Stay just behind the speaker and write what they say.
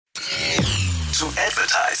To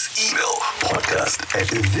advertise, email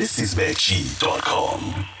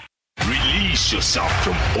podcast@thisisveggie.com. Release yourself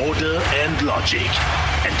from order and logic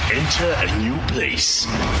and enter a new place.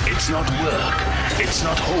 It's not work. It's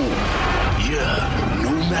not home. Here, no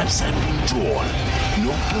maps have been drawn.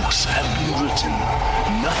 No books have been written.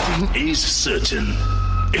 Nothing is certain.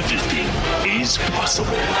 Everything is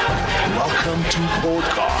possible. Welcome to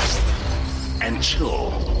Podcast and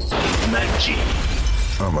Chill with Mac G.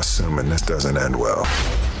 I'm assuming this doesn't end well.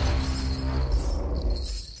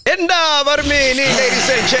 Ladies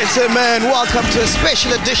and gentlemen, welcome to a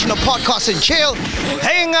special edition of Podcast and Chill.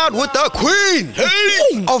 Hanging out with the queen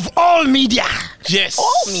of all media. Yes.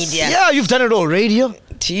 All media. Yeah, you've done it all. Radio,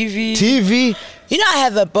 TV. You know, I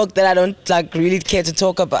have a book that I don't really care to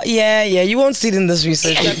talk about. Yeah, you won't see it in this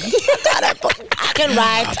research. I got a book. I can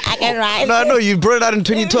write. No, you brought it out in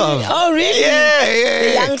 2012. Oh, really? Yeah.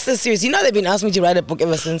 The Youngster series. You know, they've been asking me to write a book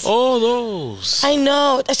ever since. Oh, those. I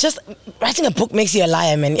know. It's just, writing a book makes you a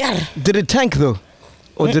liar, man. Yeah. Did it tank though?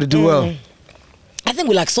 Or did it do well? I think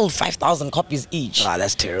we sold 5,000 copies each. Ah,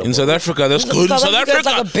 that's terrible. In South Africa, that's good. In South Africa, it's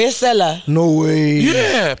like a bestseller. No way.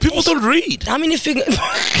 Yeah, people don't read. How many figures? In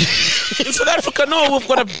South Africa, no, we've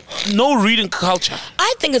got no reading culture.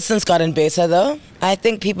 I think it's since gotten better, though. I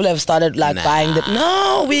think people have started buying them.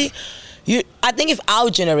 No, I think if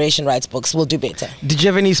our generation writes books, we'll do better. Did you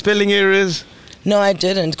have any spelling errors? No, I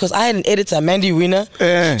didn't, because I had an editor, Mandy Wiener.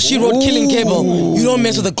 Yeah. She wrote Killing Cable. You don't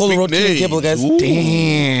mess with the girl who wrote Killing Cable, guys.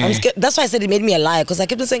 Damn. I'm scared. That's why I said it made me a liar, because I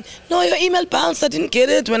kept on saying, no, your email bounced. I didn't get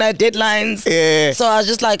it when I had deadlines. Yeah. So I was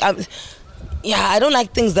just like, I don't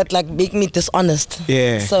like things that make me dishonest.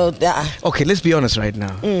 Yeah. So, yeah. Okay, let's be honest right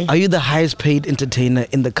now. Are you the highest paid entertainer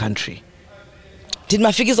in the country? Did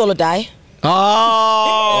my figures all die?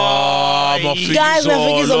 Oh, Guys, my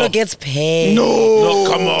figures all gets paid. No,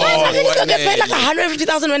 come on. Guys, my figures all gets paid like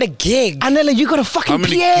 150,000 rand a gig. Anele, you got a fucking How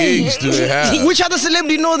many PA. gigs do they have? Which other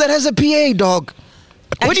celebrity know that has a PA, dog?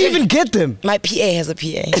 Where do you even get them? My PA has a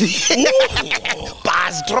PA.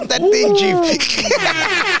 Baz, drop that thing, Chief.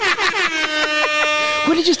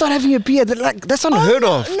 When did you start having a PA? That's unheard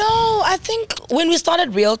of. No, I think when we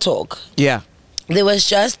started Real Talk, Yeah. there was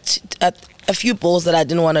just a few balls that I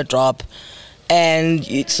didn't want to drop. And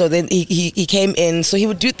so then he came in. So he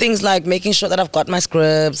would do things like making sure that I've got my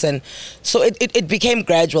scripts. And so it became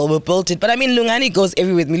gradual. We built it. But I mean, Lungani goes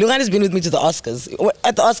everywhere with me. Lungani's been with me to the Oscars.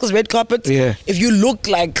 At the Oscars red carpet, Yeah. If you look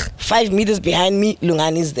 5 meters behind me,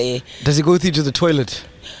 Lungani's there. Does he go with you to the toilet?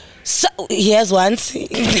 So he has once.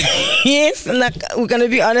 Yes, and we're gonna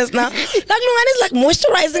be honest now. Lungani's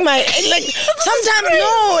moisturizing my sometimes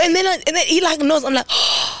no, and then he knows. I'm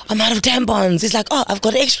oh, I'm out of tampons. He's oh, I've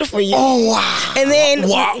got extra for you. Oh wow. And then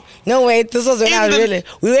Wow. No wait, this was when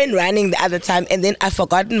we went running the other time, and then I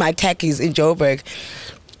forgotten my tackies in Joburg.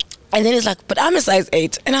 And then he's but I'm a size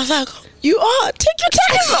 8, and I was you are. Take your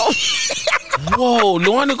tags off. Whoa,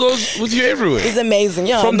 Luana goes with you everywhere. It's amazing,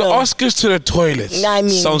 yeah. From the Oscars to the toilet. I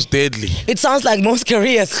mean, sounds deadly. It sounds like most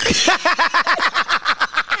careers. That's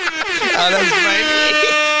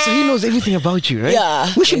funny. So he knows everything about you, right?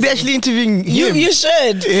 Yeah. We should be actually interviewing him. You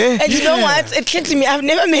should. Yeah. And you know what? It clicked to me. I've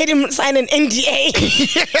never made him sign an NDA.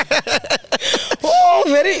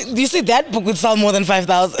 Do you see that book would sell more than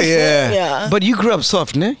 5,000? Yeah. But you grew up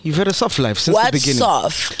soft, ne? You've had a soft life since the beginning.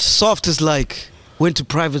 What's soft? Soft is went to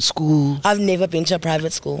private school. I've never been to a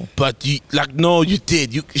private school. But you no, you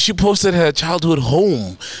did. She posted her childhood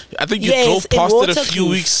home. I think you drove past it a few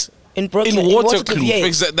weeks. In Brooklyn. In Waterkloof.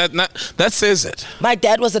 Yes. That says it. My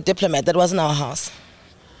dad was a diplomat. That wasn't our house.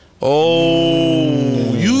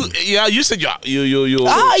 Oh, you said you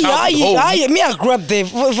Me, I grew up there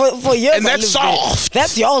for years. And that's soft. There.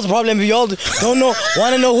 That's y'all's problem. Y'all don't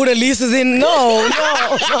want to know who the lease is in. No.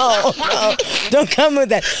 Don't come with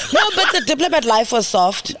that. No, but the diplomat life was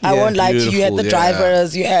soft. I won't lie to you. You had the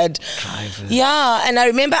drivers. You had Yeah, and I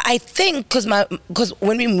remember. I think because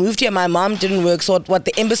when we moved here, my mom didn't work. So what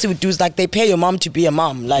the embassy would do is they pay your mom to be a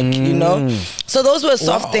mom, you know. So those were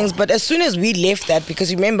soft things. But as soon as we left that,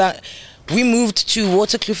 because you remember. We moved to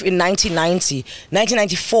Waterkloof in 1990.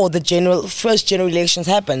 1994, the first general elections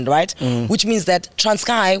happened, right? Which means that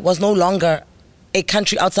Transkei was no longer a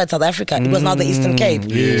country outside South Africa. It was now the Eastern Cape.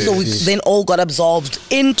 So we then all got absorbed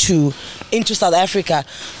into South Africa.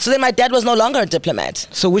 So then my dad was no longer a diplomat.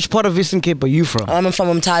 So which part of Eastern Cape are you from? I'm from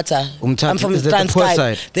Umtata. I'm from Is that the poor Transkei.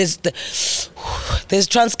 side? There's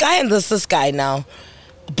Transkei and there's Ciskei now.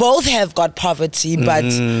 Both have got poverty, but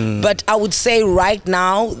I would say right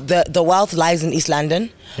now the wealth lies in East London.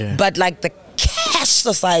 Yeah. But the cash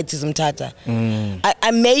society is Umtata.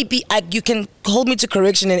 You can hold me to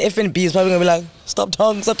correction, and FNB is probably gonna be stop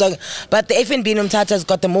talking. But the FNB in Umtata has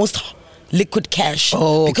got the most liquid cash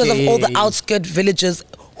because of all the outskirt villages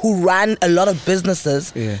who run a lot of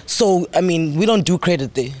businesses. Yeah. So, I mean, we don't do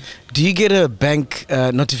credit there. Do you get a bank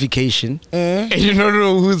notification and you don't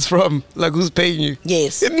know who's from, like who's paying you?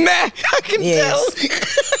 Yes. Nah, I can tell.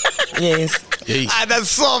 Yes. That's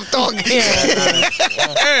soft talk.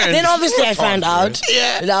 Then obviously I find out.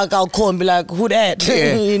 Yeah. Like I'll call and be like, who that?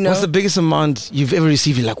 Yeah. You know? What's the biggest amount you've ever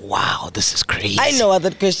received? You're like, wow, this is crazy. I know what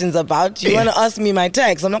that question's about. You want to ask me my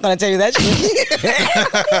tax? I'm not going to tell you that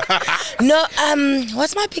shit. No,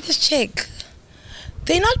 what's my biggest check?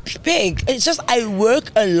 They're not big. It's just I work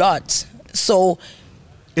a lot. So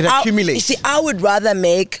it accumulates. You see, I would rather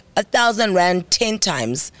make 1,000 Rand 10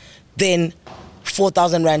 times than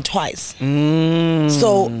 4,000 Rand twice.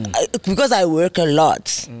 So because I work a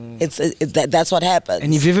lot, that's what happens.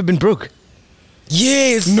 And you've ever been broke?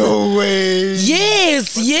 Yes. No way.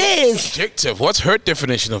 Yes. Objective. What's her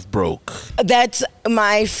definition of broke? That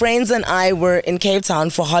my friends and I were in Cape Town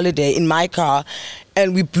for holiday in my car,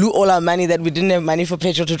 and we blew all our money that we didn't have money for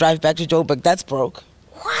petrol to drive back to Joburg. That's broke.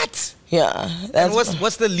 What? Yeah. And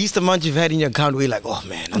what's the least amount you've had in your account where you're like, oh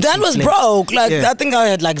man, that was broke. Like I think I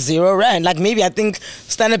had like 0 Rand. Like maybe I think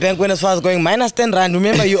Standard Bank went as far as going minus 10 Rand.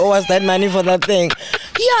 Remember you owe us that money for that thing.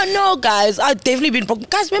 Yeah, no guys, I've definitely been broke.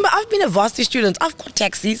 Guys, remember I've been a varsity student. I've got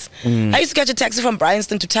taxis. I used to catch a taxi from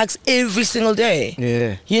Bryanston to tax every single day.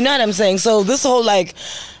 Yeah. You know what I'm saying? So this whole like,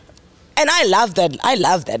 and I love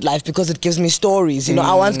that life because it gives me stories. You know,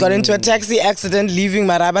 I once got into a taxi accident leaving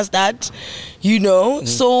Marabastad, you know.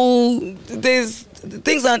 So there's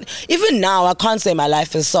things that, even now, I can't say my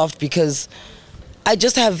life is soft because I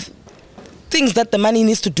just have things that the money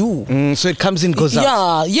needs to do. So it comes in, goes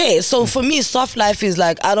out. Yeah. So for me, soft life is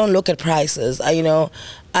like, I don't look at prices.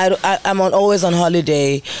 I'm always on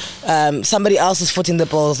holiday. Somebody else is footing the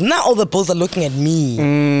bills. Not all the bills are looking at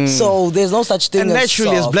me. So there's no such thing and as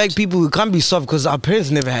naturally, soft. as black people, we can't be soft because our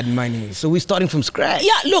parents never had money. So we're starting from scratch.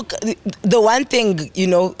 Yeah, look, the one thing, you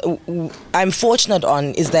know, I'm fortunate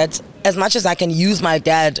on is that as much as I can use my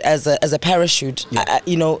dad as a parachute,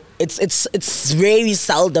 you know, it's very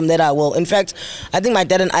seldom that I will. In fact, I think my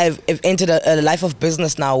dad and I have entered a life of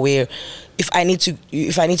business now where if I need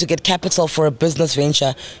to get capital for a business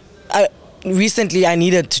venture, recently I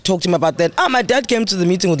needed to talk to him about that. My dad came to the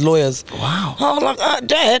meeting with lawyers. Wow. I'm like,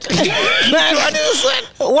 Dad, man,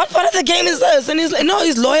 what part of the game is this? And he's like, no,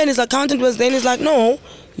 his lawyer and his accountant was there. And he's like, no,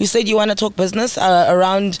 you said you want to talk business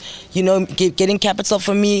around, you know, getting capital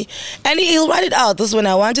for me. And he'll write it out. This is when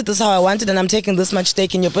I want it, this is how I want it, and I'm taking this much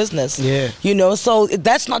stake in your business. Yeah. You know, so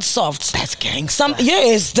that's not soft. That's gangster.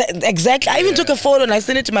 Yes, exactly. I even took a photo and I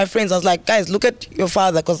sent it to my friends. I was like, guys, look at your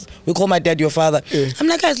father, because we call my dad your father. Yeah. I'm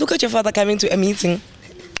like, guys, look at your father coming to a meeting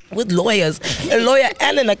with lawyers, a lawyer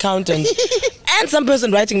and an accountant, and some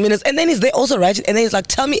person writing minutes, and then he's there also writing, and then he's like,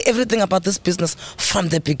 tell me everything about this business from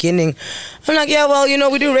the beginning. I'm like, yeah, well, you know,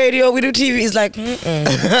 we do radio, we do TV. He's like,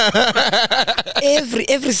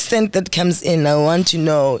 every cent that comes in, I want to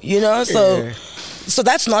know, you know. So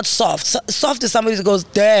that's not soft. Soft is somebody who goes,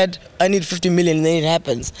 Dad, I need 50 million, and then it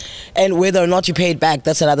happens. And whether or not you pay it back,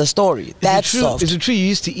 that's another story. That's soft. Is it true you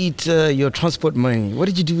used to eat your transport money? What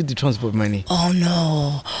did you do with the transport money? Oh,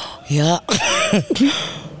 no. Yeah.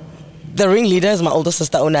 The ringleader is my older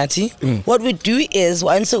sister, Onati. What we'd do is,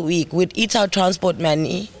 once a week, we'd eat our transport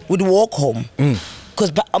money, we'd walk home.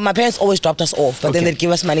 Because my parents always dropped us off, but then they'd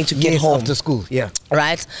give us money to get home. After school, yeah.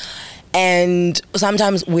 Right? And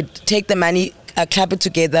sometimes we'd take the money, clap it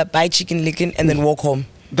together, buy chicken licken, and then walk home.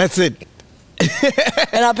 That's it.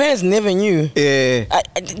 And our parents never knew. Yeah.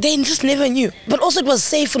 They just never knew. But also it was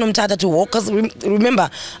safe for Nomtata to walk, because remember,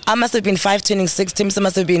 I must have been 5 turning 6, Timsa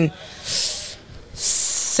must have been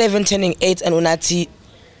 7 turning 8, and Unati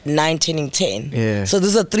 9 turning 10. Yeah. So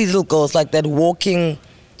these are 3 little girls like that walking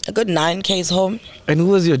a good 9 Ks home. And who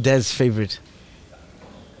was your dad's favorite?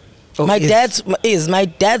 My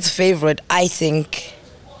dad's favorite, I think,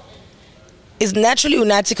 is naturally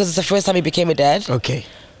Unati, because it's the first time he became a dad. Okay.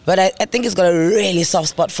 But I think he's got a really soft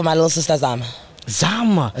spot for my little sister Zama.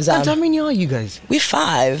 Zama. And how many are you guys? We're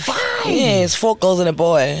 5. Yes, 4 girls and a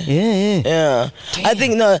boy. Yeah. Damn. I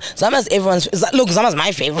think, no, Zama's Zama's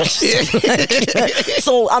my favorite.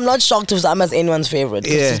 So I'm not shocked if Zama's anyone's favorite.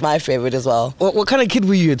 Yeah. She's my favorite as well. What kind of kid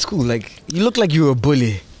were you at school? Like, you look like you were a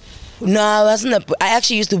bully. No, I wasn't I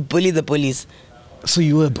actually used to bully the bullies. So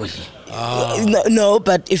you were a bully? No,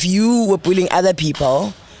 but if you were bullying other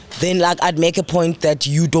people, then like I'd make a point that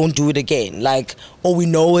you don't do it again. Like, or we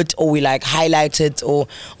know it, or we like highlight it, or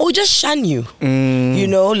we just shun you. You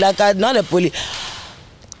know, like I'm not a bully.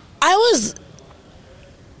 I was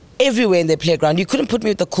everywhere in the playground. You couldn't put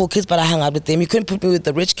me with the cool kids, but I hung out with them. You couldn't put me with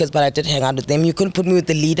the rich kids, but I did hang out with them. You couldn't put me with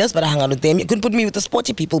the leaders, but I hung out with them. You couldn't put me with the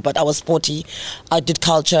sporty people, but I was sporty. I did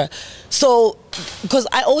culture. So, because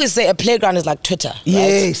I always say a playground is like Twitter. Right?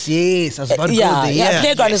 Yes. I was about to go there. Yeah, a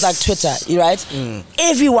playground is like Twitter, right?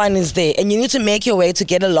 Everyone is there, and you need to make your way to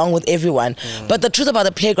get along with everyone. But the truth about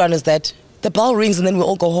the playground is that the bell rings and then we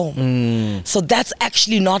all go home. So that's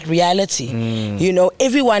actually not reality. You know,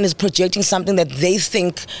 everyone is projecting something that they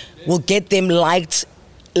think will get them liked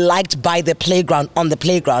by the playground, on the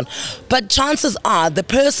playground. But chances are the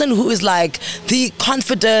person who is like the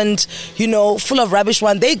confident, you know, full of rubbish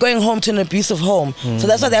one, they're going home to an abusive home. So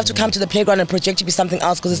that's why they have to come to the playground and project to be something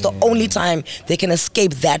else, because it's the only time they can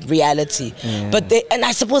escape that reality. And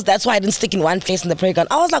I suppose that's why I didn't stick in one place in the playground.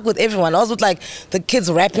 I was like with everyone. I was with like the kids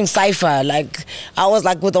rapping cypher. Like I was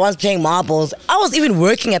like with the ones playing marbles. I was even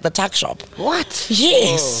working at the tuck shop. What?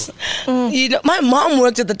 Yes. You know, my mom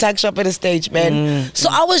worked at the tuck shop at a stage, man. So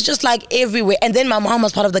I was just like everywhere. And then my mom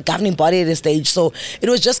was part of the governing body at a stage. So it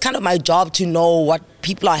was just kind of my job to know what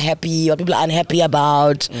people are happy, what people are unhappy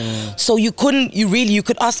about. So you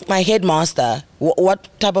could ask my headmaster what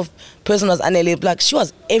type of person was Anele. Like, she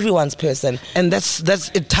was everyone's person. And that's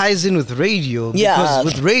it ties in with radio. Yeah. Because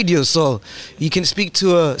with radio, so you can speak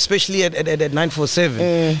to especially at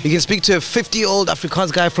 947, you can speak to a 50-year-old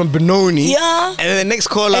Afrikaans guy from Benoni. Yeah. And then the next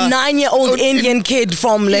caller, a 9-year-old Indian kid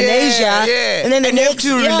from Lenasia. Yeah. And then you have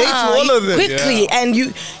to relate to all of them. Quickly. And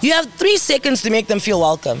you have 3 seconds to make them feel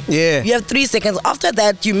welcome. Yeah. You have 3 seconds. After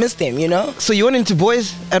that, you miss them, you know? So you weren't into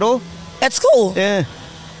boys at all? At school? Yeah.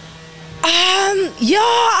 Yeah,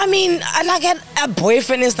 I mean, I had a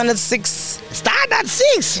boyfriend in standard 6. Standard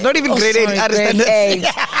 6? Not even grade 8. Grade 8.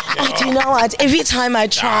 Oh, do you know what? Every time I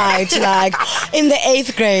tried, like, in the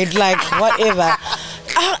 8th grade, like, whatever,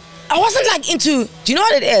 I wasn't like into, do you know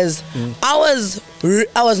what it is? I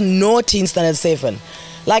was naughty in standard 7.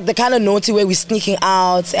 Like the kind of naughty where we're sneaking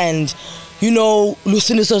out and, you know,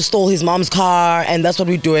 Lucinda stole his mom's car and that's what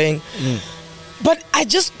we're doing. But I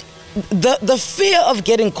just, the fear of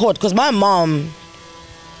getting caught, because my mom,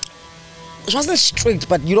 she wasn't strict,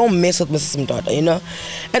 but you don't mess with Mrs. Mdota, you know?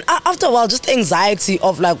 And after a while, just the anxiety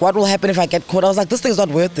of like, what will happen if I get caught? I was like, this thing's not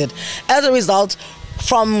worth it. As a result,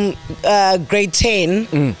 from grade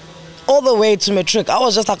 10 all the way to matric, I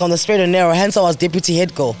was just like on the straight and narrow, hence I was deputy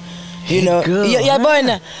head girl. You know,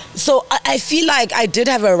 boy. So I feel like I did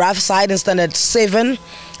have a rough side in standard 7.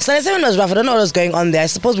 Standard 7 was rough. I don't know what was going on there. I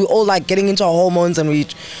suppose we're all like getting into our hormones and we're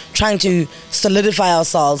trying to solidify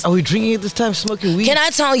ourselves. Are we drinking at this time, smoking weed? Can I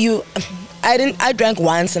tell you, I drank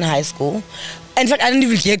once in high school. In fact, I didn't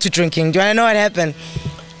even get to drinking. Do you want to know what happened?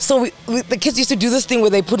 So the kids used to do this thing where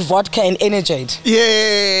they put vodka in Energade.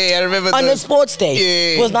 Yeah, I remember on a sports day.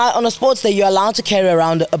 Yeah. It was not on a sports day. You're allowed to carry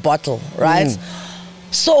around a bottle, right?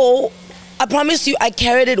 So I promise you, I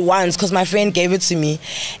carried it once because my friend gave it to me,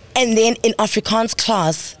 and then in Afrikaans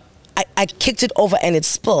class, I kicked it over and it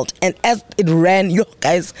spilled. And as it ran, yo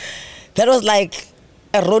guys, that was like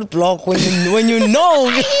a roadblock when you know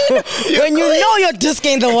your disc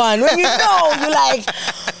ain't the one. When you know, you're like.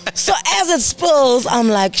 So as it spills, I'm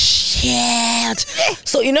like, shit.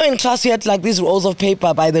 So, you know, in class, we had like these rolls of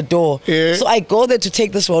paper by the door. Yeah. So I go there to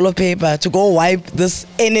take this roll of paper to go wipe this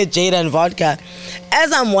Energade and vodka.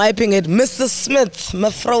 As I'm wiping it, Mrs. Smith,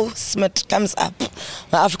 Mevrouw Smith, comes up,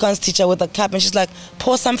 my Afrikaans teacher, with a cup, and she's like,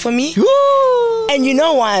 pour some for me. Woo! And you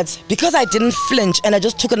know what? Because I didn't flinch and I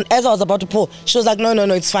just took it, as I was about to pour, she was like, no,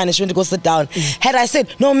 it's fine. And she went to go sit down. Had I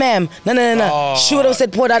said, no, ma'am, no, she would have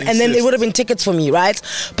said, pour that, and then it would have been tickets for me, right?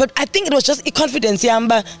 But I think it was just confidence.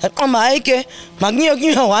 And I just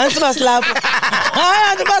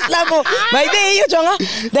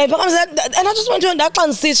went to her and I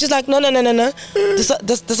sit. She's like, no.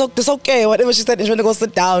 This okay, whatever she said. And she went to go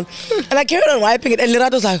sit down. And I carried on wiping it. And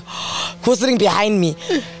Lerato was like, who's sitting behind me?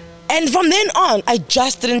 And from then on, I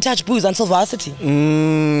just didn't touch booze until varsity.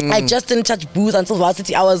 I just didn't touch booze until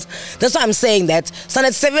varsity. That's why I'm saying that.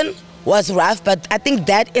 Standard 7 was rough, but I think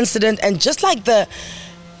that incident and just like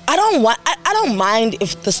I don't mind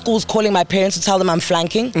if the school's calling my parents to tell them I'm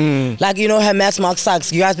flanking. Like, you know, her maths mark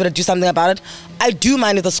sucks. You guys better do something about it. I do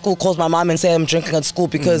mind if the school calls my mom and say I'm drinking at school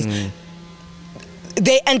because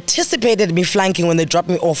they anticipated me flanking when they dropped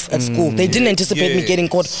me off at school. They didn't anticipate me getting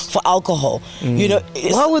caught for alcohol. You know,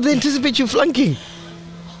 why would they anticipate you flanking?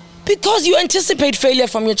 Because you anticipate failure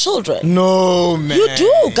from your children. No, man. You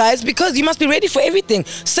do, guys, because you must be ready for everything.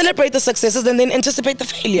 Celebrate the successes and then anticipate the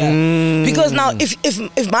failure. Because now,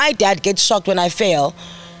 if my dad gets shocked when I fail,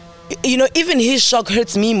 you know, even his shock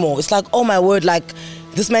hurts me more. It's like, oh my word, like,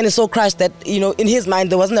 this man is so crushed that, in his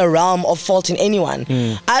mind, there wasn't a realm of faulting anyone.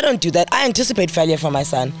 I don't do that. I anticipate failure from my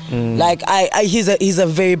son. Like, he's a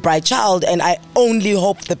very bright child, and I only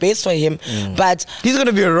hope the best for him. But he's going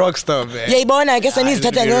to be a rock star, man. Yeah, but I guess I need to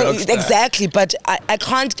exactly. But I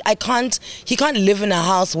can't, he can't live in a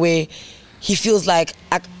house where he feels like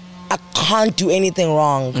I can't do anything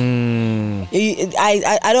wrong.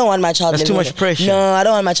 I don't want my child That's living... That's too much pressure. No, I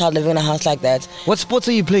don't want my child living in a house like that. What sports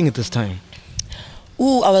are you playing at this time?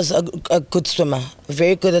 I was a good swimmer.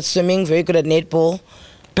 Very good at swimming, very good at netball.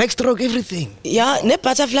 Backstroke, everything. Yeah, net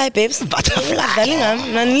butterfly, babes. Butterfly.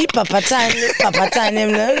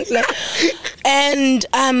 And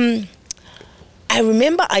I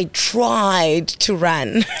remember I tried to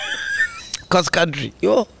run. Cross country.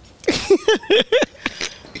 Yo.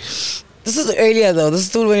 This is earlier though. This is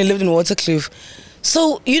still when you lived in Waterkloof.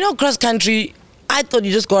 So, cross country, I thought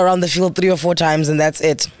you just go around the field 3 or 4 times and that's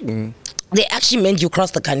it. They actually meant you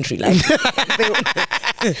cross the country. Like,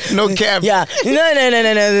 no cap. Yeah. No.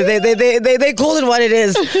 They called it what it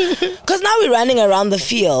is. Because now we're running around the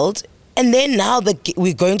field, and then now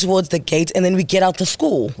we're going towards the gate, and then we get out to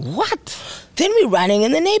school. What? Then we're running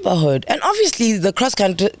in the neighborhood. And obviously the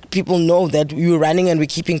cross-country people know that we were running and we're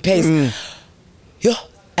keeping pace. Yo,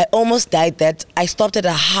 I almost died that. I stopped at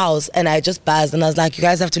a house, and I just buzzed, and I was like, you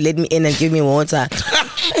guys have to let me in and give me water.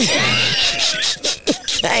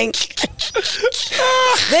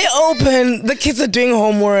 They open, the kids are doing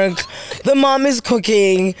homework, the mom is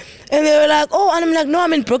cooking, and they were like, oh, and I'm like, no,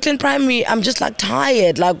 I'm in Brooklyn Primary, I'm just like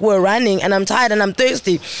tired, like we're running and I'm tired and I'm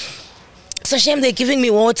thirsty. So shame, they're giving me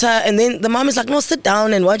water, and then the mom is like, no, sit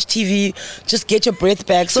down and watch TV, just get your breath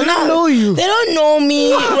back. So they now don't know you. They don't know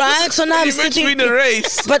me, right? So now I'm sitting in a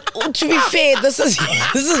race. But to be fair, this is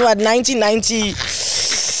what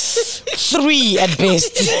 1993 at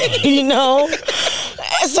best,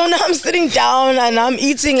 So now I'm sitting down and I'm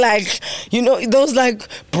eating like, those like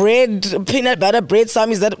peanut butter bread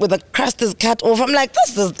sammies that with the crust is cut off. I'm like,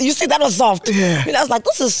 you see, that was soft. Yeah. And I was like,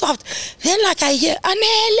 this is soft. Then like I hear,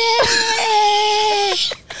 Anele.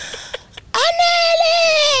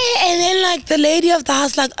 And then like the lady of the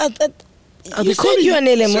house like, you said you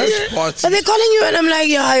Anele, Are they calling you? And I'm like,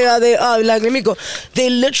 yeah, they are. Like, let me go. They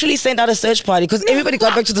literally sent out a search party because everybody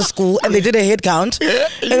got back to the school and they did a head count.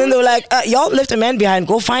 And then they were like, y'all left a man behind,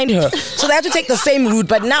 go find her. So they had to take the same route,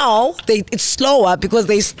 but now it's slower because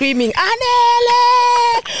they're screaming,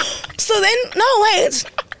 Anele! So then, no, wait.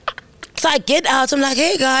 So I get out, I'm like,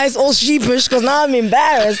 hey guys, all sheepish because now I'm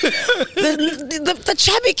embarrassed. The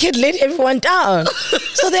chubby kid let everyone down.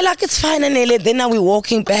 So they're like, it's fine, Anele. Then now we're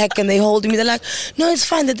walking back and they hold me. They're like, no, it's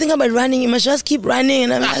fine. They think about running. You must just keep running.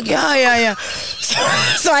 And I'm like, yeah.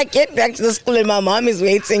 So I get back to the school and my mom is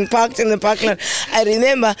waiting, parked in the parking lot. I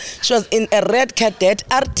remember she was in a red cadet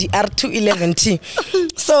RDR 211T.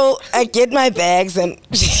 So I get my bags and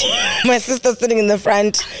my sister's sitting in the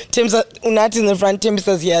front. Unati's in the front. Tim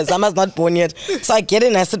says, yes, Zama's not born yet. So I get in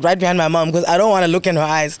and I sit right behind my mom because I don't want to look in her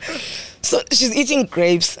eyes. So she's eating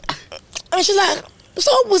grapes. And she's like,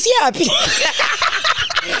 so was he happy?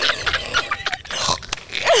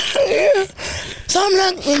 So I'm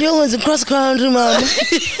like, you was a cross country, mom.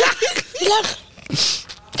 She's like,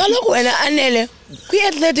 kaloku wena Anele,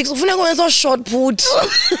 kwi-athletics ufuna kwenza short put.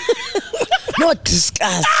 No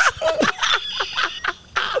discuss.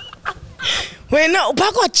 Wena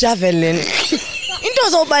uphakwa javelin. Into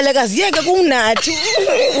zobaleka ziyeke kunathi.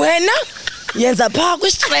 Wena yenza pha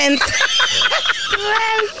kwi-strength.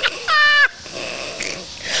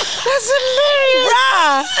 That's hilarious.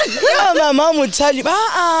 Bruh. No, my mom would tell you,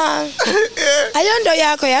 ayonto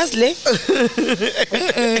yakho yazi le.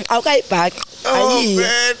 Awukayibhaqi. Oh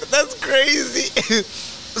man, that's crazy.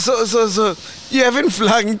 So you haven't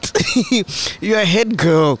flunked. You're a head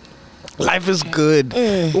girl. Life is good.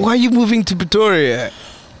 Why are you moving to Pretoria?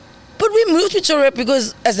 But we moved to Pretoria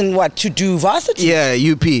because, as in what, to do varsity? Yeah,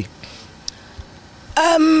 UP.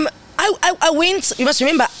 I went, you must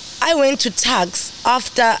remember, I went to tax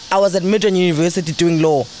after I was at Midrand University doing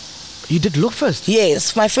law. You did law first?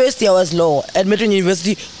 Yes, my first year was law at Midrand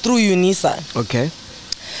University through UNISA. Okay.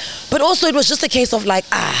 But also it was just a case of like,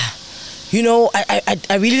 I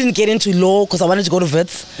really didn't get into law because I wanted to go to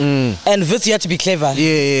Wits. And Wits, you had to be clever.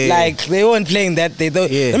 Yeah. Like, they weren't playing that.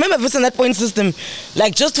 Remember Wits in that point system,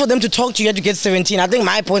 like, just for them to talk to you, you had to get 17. I think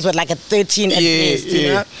my points were like a 13 at least, you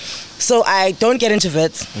know? So I don't get into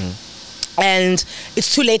Wits. And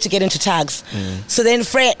it's too late to get into tags. So then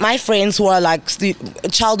my friends who are like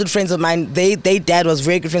childhood friends of mine, their dad was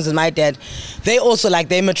very good friends with my dad. They also, like,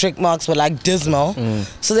 their matric marks were like dismal.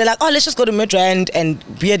 So they're like, oh, let's just go to Midrand and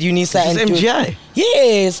be at UNISA. This is MGI?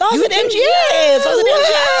 Yes, I was at MGI.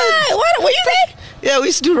 What were you there? Yeah, we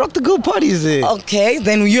used to do rock the go parties there. Okay,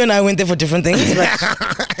 then you and I went there for different things.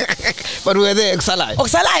 But we were there, Oxalai.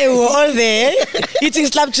 Oxalai, we were all there eating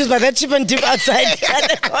slab cheese by that chip and dip outside.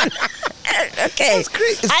 Okay. That's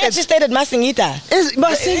great. I actually stayed at Masingita.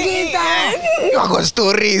 Masingita. I got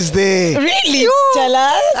stories there. Really? Tell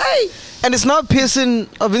us. Hey. And it's now Pearson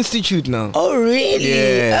of Institute now. Oh, really?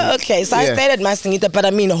 Yeah. Okay, so I stayed at Masingita, but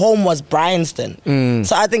I mean, home was Bryanston.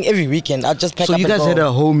 So I think every weekend I'll just pack up and go. So you guys had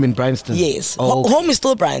a home in Bryanston? Yes. Oh, okay. Home is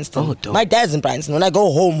still Bryanston. Oh, dope. My dad's in Bryanston. When I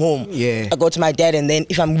go home, I go to my dad, and then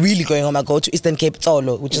if I'm really going home, I go to Eastern Cape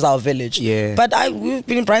Tsolo, which is our village. Yeah. But we've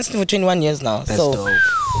been in Bryanston for 21 years now. That's dope.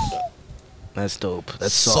 That's dope.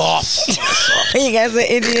 That's soft. You guys are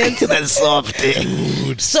idiots. That's soft,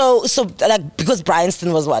 dude. So like, because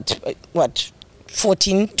Bryanston was what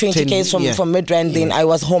 14, 20 k's from Midrand, then I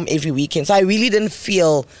was home every weekend. So I really didn't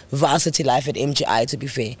feel varsity life at MGI, to be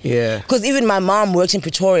fair. Yeah. Because even my mom worked in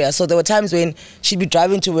Pretoria, so there were times when she'd be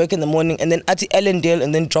driving to work in the morning and then at Ellendale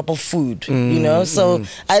and then drop off food, you know? So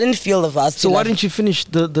I didn't feel the varsity life. So why didn't you finish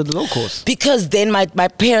the law course? Because then my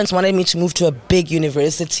parents wanted me to move to a big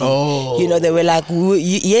university. Oh. You know, they were like,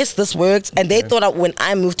 yes, this works. And they thought that when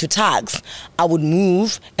I moved to Tags, I would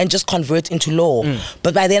move and just convert into law.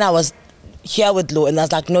 But by then I was here with law, and I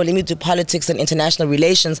was like, no, let me do politics and international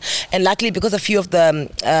relations. And luckily, because a few of the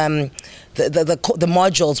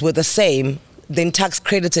modules were the same, then Tax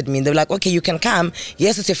credited me. They were like, okay, you can come.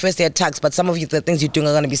 Yes, it's your first year at Tax, but some of the things you're doing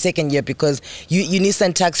are going to be second year because UNISA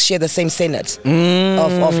and Tax share the same Senate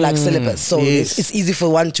of like syllabus. So it's easy for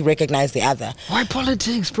one to recognize the other. Why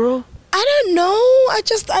politics, bro? I don't know. I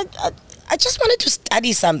just wanted to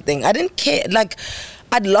study something. I didn't care. Like,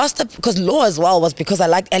 I'd lost it because law as well was because I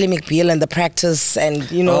liked Ellie McBeal and The Practice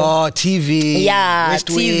and, you know. Oh, TV. Yeah, West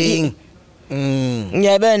TV. Wing.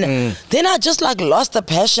 Yeah, but then I just like lost the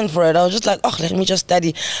passion for it. I was just like, oh, let me just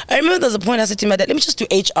study. I remember there was a point I said to my dad, let me just do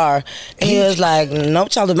HR. And he was like, no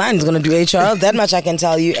child of mine is going to do HR. That much I can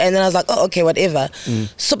tell you. And then I was like, oh, okay, whatever.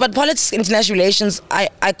 So, but politics, international relations,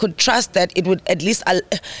 I could trust that it would at least,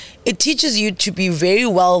 it teaches you to be very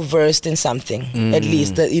well versed in something, at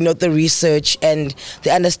least, the research and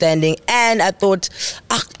the understanding. And I thought,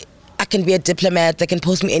 I can be a diplomat. They can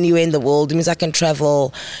post me anywhere in the world. It means I can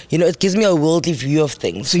travel. You know, it gives me a worldly view of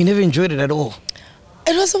things. So you never enjoyed it at all?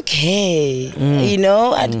 It was okay. You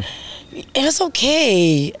know, it was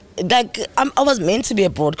okay. Like, I was meant to be a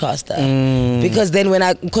broadcaster. Because then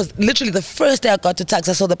because literally the first day I got to Tax,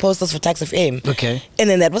 I saw the posters for Tax FM. Okay. And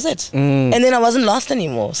then that was it. And then I wasn't lost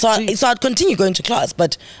anymore. So I'd continue going to class,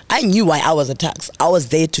 but I knew why I was at Tax. I was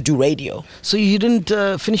there to do radio. So you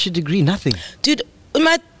didn't finish your degree, nothing? Dude, in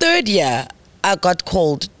my third year, I got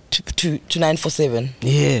called to 947.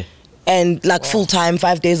 Yeah. And like full time,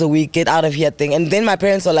 5 days a week, get out of here thing. And then my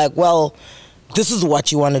parents were like, well, this is what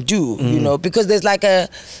you want to do, you know, because there's like and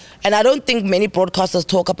I don't think many broadcasters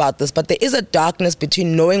talk about this, but there is a darkness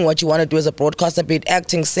between knowing what you want to do as a broadcaster, be it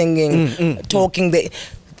acting, singing, talking.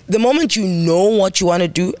 The moment you know what you want to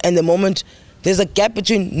do and the moment there's a gap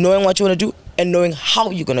between knowing what you want to do and knowing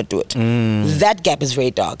how you're going to do it. That gap is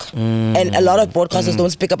very dark. And a lot of broadcasters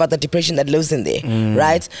don't speak about the depression that lives in there,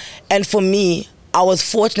 right? And for me, I was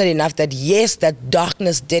fortunate enough that, yes, that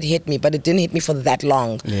darkness did hit me, but it didn't hit me for that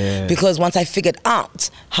long. Yeah. Because once I figured out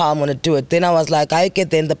how I'm going to do it, then I was like,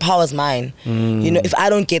 the power's mine. You know, if I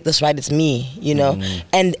don't get this right, it's me, you know?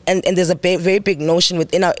 And there's a very big notion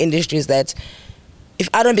within our industries that if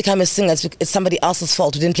I don't become a singer, it's somebody else's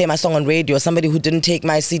fault who didn't play my song on radio, or somebody who didn't take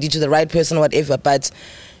my CD to the right person or whatever. But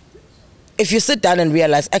if you sit down and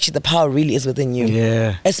realize, actually, the power really is within you.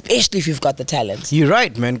 Yeah. Especially if you've got the talent. You're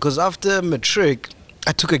right, man, because after matric,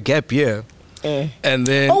 I took a gap year. And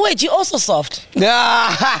then... Oh, wait, you're also soft.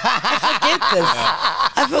 I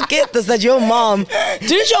forget this, that your mom...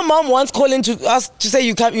 Didn't your mom once call in to us to say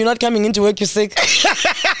you're not coming into work, you're sick?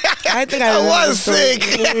 I think I was sick.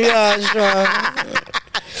 Yeah, sure.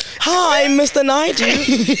 Hi, Mr. Naidu.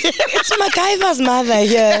 It's MacGyver's mother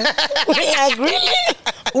here. We're like, really?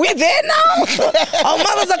 We're there now? Our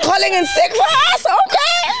mothers are calling in sick for us?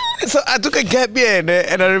 Okay. So I took a gap year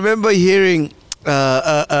and I remember hearing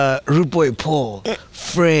Rude Boy Paul,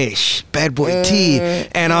 Fresh, Bad Boy T,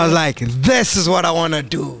 and I was like, this is what I want to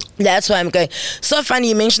do. That's why I'm going. So funny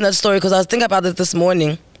you mentioned that story because I was thinking about it this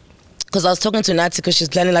morning because I was talking to Nati because she's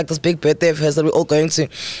planning like this big birthday of hers that we're all going to.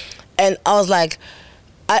 And I was like,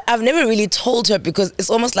 I've never really told her because it's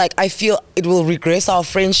almost like I feel it will regress our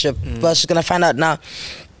friendship, but she's going to find out now.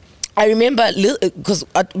 I remember because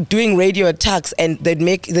doing radio at Tax and they'd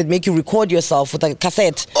make you record yourself with a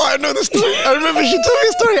cassette. Oh, I know the story. I remember she told me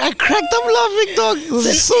the story. I cracked up laughing, dog. It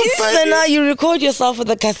was so funny. So now you record yourself with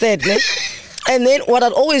a cassette, né? And then what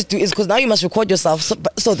I'd always do is, because now you must record yourself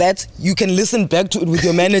so that you can listen back to it with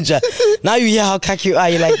your manager. Now you hear how cocky you are.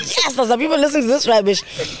 You're like, yes, there's some people listening to this rubbish.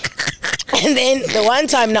 And then the one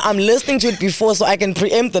time now I'm listening to it before so I can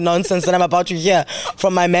preempt the nonsense that I'm about to hear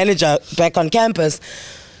from my manager back on campus.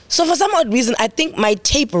 So for some odd reason, I think my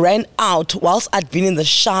tape ran out whilst I'd been in the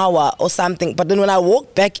shower or something. But then when I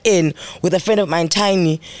walked back in with a friend of mine,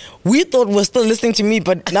 Tiny, we thought we were still listening to me,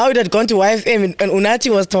 but now it had gone to YFM and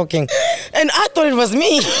Unati was talking. And I thought it was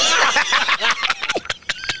me.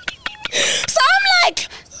 So I'm like,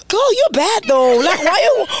 girl, you're bad though. Like,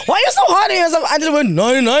 why you so hard on yourself? Until we're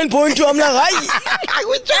 99.2. I'm like,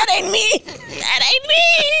 that ain't me. That ain't me.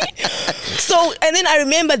 So, and then I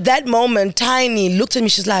remember that moment, Tiny looked at me.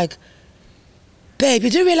 She's like, babe, you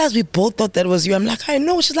do realize we both thought that was you? I'm like, I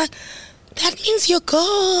know. She's like, that means you're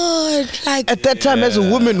good. Like, at that time, as a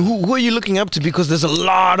woman, who are you looking up to? Because there's a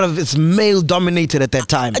lot of, it's male dominated at that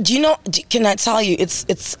time. Do you know, can I tell you, it's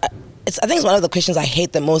I think it's one of the questions I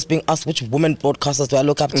hate the most, being asked which women broadcasters do I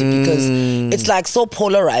look up to, because it's like so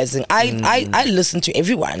polarizing. I listen to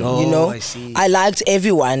everyone, you know. I see. I liked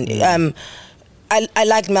everyone. I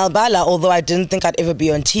liked Malbala, although I didn't think I'd ever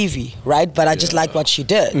be on TV, right? But I just liked what she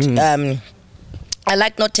did. I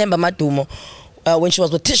liked Nothemba Madumo. When she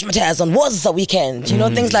was with Tish Mataz on Was a Weekend, you know,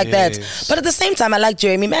 things like that. But at the same time, I liked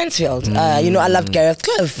Jeremy Mansfield. You know, I loved Gareth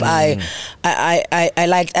Cliff. I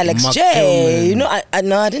liked Alex Mark J. Gilman. You know,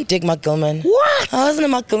 I didn't dig Mark Gilman. What? I wasn't a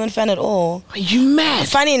Mark Gilman fan at all. Are you mad?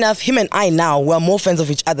 Funny enough, him and I now, we're more fans of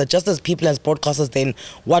each other, just as people as broadcasters than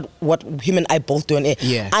what him and I both do on air.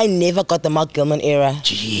 Yeah. I never got the Mark Gilman era.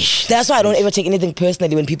 Jeez. That's why I don't ever take anything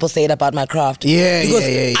personally when people say it about my craft. Yeah, because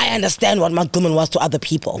yeah. I understand what Mark Gilman was to other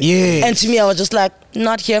people. Yes. And to me, I was just like,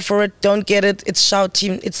 not here for it, don't get it, it's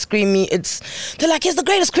shouty, it's screamy, they're like, he's the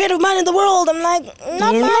greatest creative man in the world. I'm like,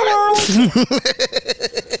 not my world.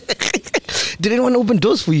 Did anyone open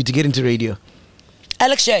doors for you to get into radio?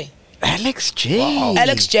 Alex J. Alex J. Wow.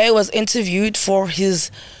 Alex J was interviewed for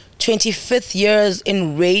his 25th years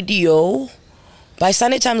in radio by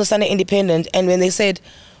Sunday Times and Sunday Independent, and when they said,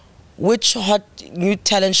 which hot new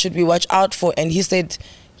talent should we watch out for, and he said,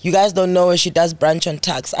 you guys don't know her, she does brunch on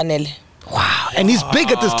tax, Anele. Wow. And he's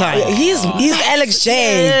big at this time. He's Alex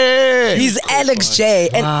J. Yeah. He's Alex J.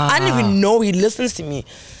 And I didn't even know he listens to me.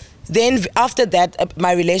 Then after that,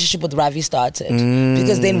 my relationship with Ravi started.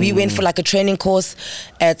 Because then we went for like a training course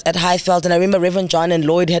at Highveld. And I remember Reverend John and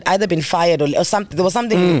Lloyd had either been fired or something. There was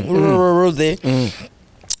something there.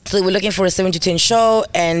 So we were looking for a 7 to 10 show.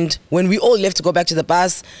 And when we all left to go back to the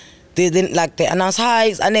bus, they announced, hi,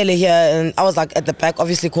 it's Anele here. And I was like at the back,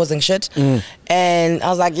 obviously causing shit. And I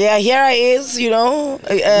was like, yeah, here I is, you know.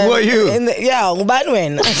 Who are you?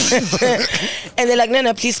 Ubanwen. And they're like,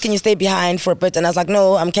 no, please, can you stay behind for a bit? And I was like,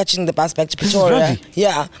 no, I'm catching the bus back to Pretoria.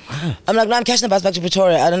 Yeah. I'm like, no, I'm catching the bus back to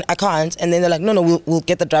Pretoria. I can't. And then they're like, no, we'll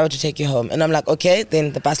get the driver to take you home. And I'm like, okay.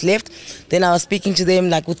 Then the bus left. Then I was speaking to them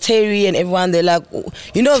like with Terry and everyone. They're like,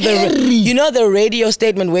 you know the radio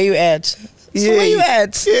statement, where you at? So where you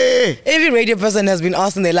at? Yeah. Every radio person has been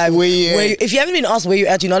asked in their life, if you haven't been asked where you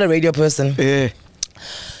at, you're not a radio person. Yeah.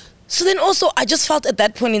 So then also, I just felt at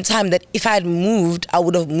that point in time that if I had moved, I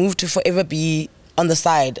would have moved to forever be on the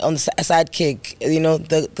side, on the sidekick. You know,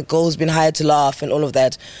 the girl who's been hired to laugh and all of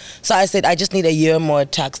that. So I said, I just need a year more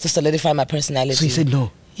at tax to solidify my personality. So you said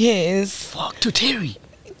no? Yes. Fuck, to Terry?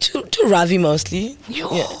 To Ravi mostly.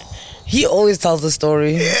 Yo. Yeah. He always tells the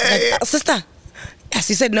story. Like, sister. Yes,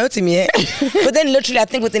 he said no to me. But then literally, I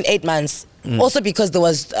think within 8 months, also because there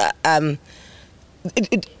was,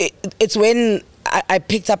 it's when I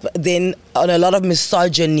picked up then on a lot of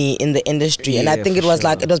misogyny in the industry. And I think it was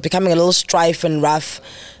like, it was becoming a little strife and rough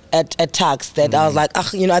at tax that I was like,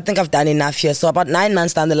 you know, I think I've done enough here. So about 9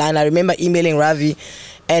 months down the line, I remember emailing Ravi,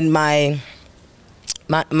 and my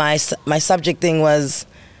subject thing was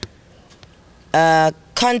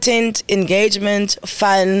content, engagement,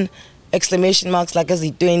 fun, exclamation marks, like, is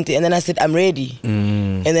he doing? And then I said, I'm ready.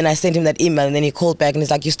 And then I sent him that email, and then he called back and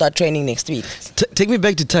he's like, you start training next week. Take me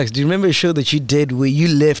back to tax. Do you remember a show that you did where you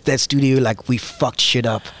left that studio like, we fucked shit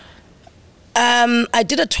up? I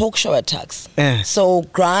did a talk show at tax. So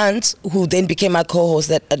Grant, who then became my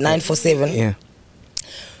co-host at 947,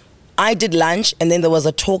 I did lunch, and then there was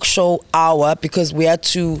a talk show hour because we had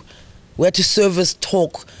to service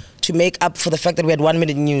talk to make up for the fact that we had 1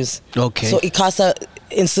 minute news. Okay. So ICASA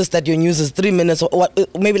insists that your news is 3 minutes or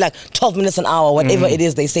maybe like 12 minutes an hour, whatever it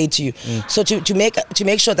is they say to you. So to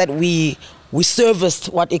make sure that we serviced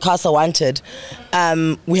what ICASA wanted,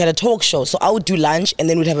 we had a talk show. So I would do lunch, and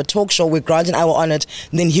then we'd have a talk show where Grant and I were on it,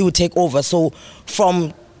 and then he would take over. So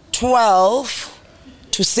from 12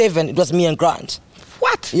 to 7, it was me and Grant.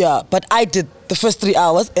 What? Yeah, but I did the first 3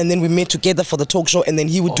 hours, and then we met together for the talk show, and then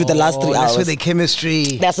he would do the last 3 hours. That's where the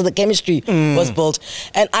chemistry. That's where the chemistry was built.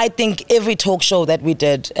 And I think every talk show that we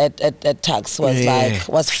did at Tux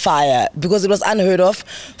was fire, because it was unheard of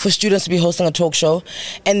for students to be hosting a talk show.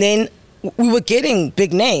 And then we were getting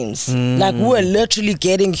big names. Like, we were literally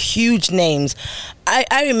getting huge names.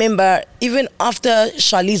 I remember even after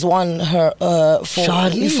Charlize won her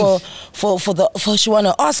she won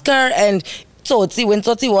her Oscar, and Tsotsi, when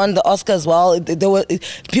Tsotsi won the Oscar as well, there were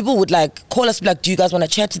people would like call us like, do you guys want to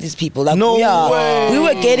chat to these people? Like, no way. We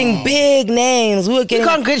were getting big names. We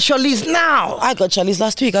can't get Charlize now. I got Charlize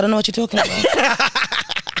last week. I don't know what you're talking about.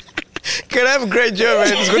 Can I have a great job,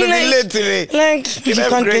 man? It's going to be lit today. Like, you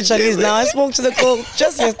can't get Charlize now. I spoke to the girl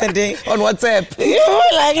just yesterday. On WhatsApp. You know,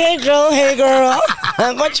 like, hey girl.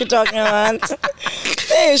 Like, what you talking about?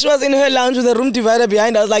 Hey, she was in her lounge with a room divider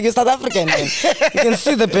behind. I was like, you're South African, man. You can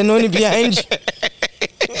see the Benoni behind you.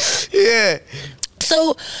 Yeah.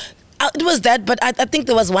 So, it was that, but I think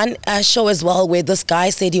there was one show as well where this guy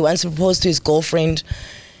said he wants to propose to his girlfriend.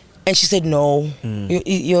 And she said, no,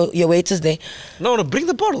 your waiter's there. No, bring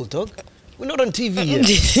the bottle, dog. We're not on TV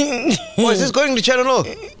yet. Oh, is this going to Channel O?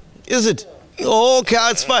 Is it? Oh, okay,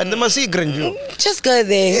 it's fine. They must see Grandview. Just go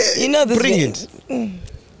there. You know this. Bring it. Give me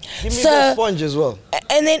the sponge as well.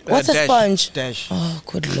 And then, what's a sponge? Dash. Oh,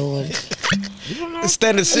 good Lord.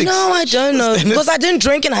 Standard 6. No, I don't know. Because I didn't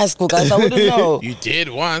drink in high school, guys. I wouldn't know. You did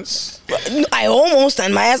once. I almost,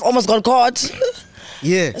 and my ass almost got caught.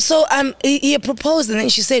 Yeah. So he proposed, and then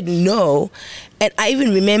she said no. And I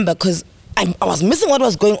even remember, because I was missing what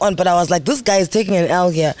was going on, but I was like, this guy is taking an L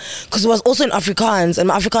here. Because it was also in Afrikaans, and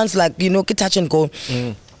my Afrikaans, like, you know, get touch and go.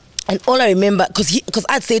 And all I remember, because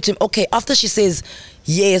I'd say to him, okay, after she says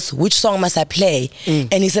yes, which song must I play?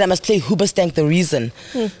 And he said I must play Hoobastank the Reason.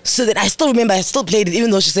 So that I still remember, I still played it, even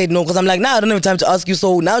though she said no, because I'm like, nah, I don't have time to ask you.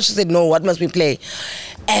 So now she said no, what must we play?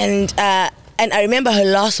 And I remember her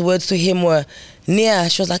last words to him were, Nia,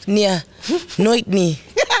 she was like, Nia, nooit nie.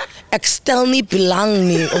 Extel nie belang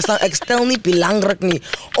nie. Or something, extel nie belangrik nie.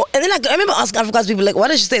 And then I remember asking Afrikaans people, like, what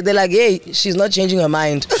did she say? They're like, hey, she's not changing her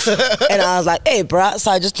mind. And I was like, hey, bruh.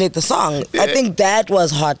 So I just played the song. I think that was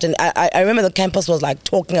hot. And I remember the campus was like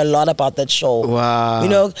talking a lot about that show. Wow. You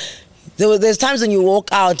know, there's times when you walk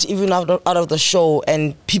out, even out of the show,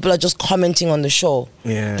 and people are just commenting on the show.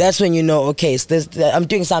 Yeah. That's when you know, okay, so I'm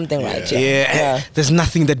doing something right. Yeah. There's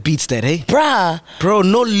nothing that beats that, eh? Bruh. Bro,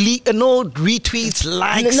 no retweets,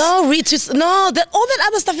 likes. No retweets. No, all that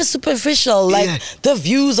other stuff is superficial. Like the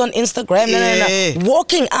views on Instagram. No.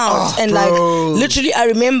 Walking out and like, literally, I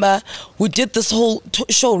remember we did this whole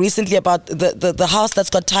show recently about the house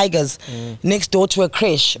that's got tigers next door to a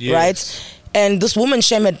creche, right? And this woman,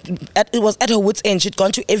 Shem, it was at her wit's end. She'd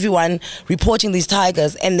gone to everyone reporting these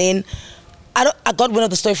tigers. And then I got one of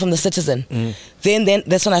the story from the Citizen. Then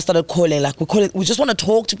that's when I started calling. Like, we just want to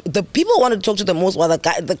talk to the people who wanted to talk to the most were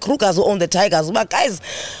the crew guys who own the tigers. But guys,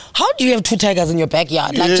 how do you have 2 tigers in your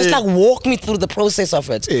backyard? Like, just like walk me through the process of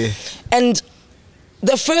it. And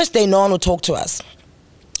the first day, no one would talk to us.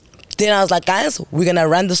 Then I was like, guys, we're going to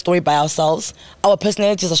run the story by ourselves. Our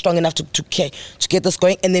personalities are strong enough to get this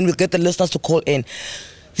going, and then we'll get the listeners to call in.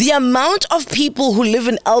 The amount of people who live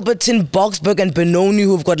in Alberton, Boksburg, and Benoni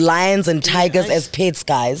who've got lions and tigers as pets,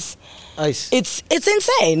 guys. It's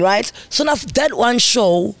insane, right? So now that one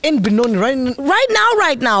show in Benoni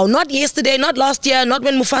right now, not yesterday, not last year, not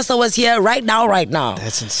when Mufasa was here, right now.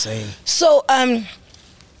 That's insane. So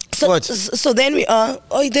what? So then we are.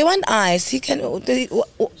 Oh, they want ice.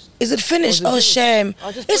 Is it finished? Oh, shame.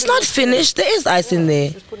 It's not finished. There is ice in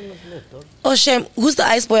there. Oh, shame. Who's the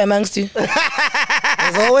ice boy amongst you?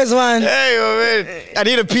 There's always one. Hey, man. I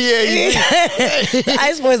need a PA. The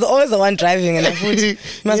ice boy is always the one driving, and you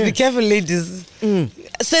must be careful, ladies.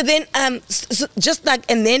 So then, just like,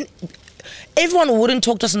 and then everyone wouldn't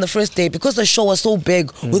talk to us on the first day because the show was so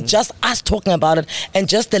big with just us talking about it and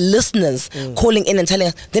just the listeners calling in and telling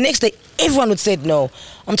us. The next day, everyone would say no.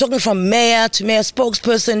 I'm talking from mayor to mayor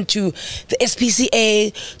spokesperson to the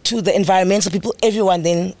SPCA to the environmental people. Everyone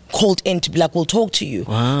then called in to be like, we'll talk to you.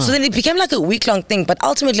 Wow. So then it became like a week-long thing. But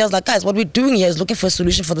ultimately, I was like, guys, what we're doing here is looking for a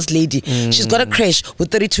solution for this lady. She's got a creche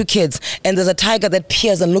with 32 kids and there's a tiger that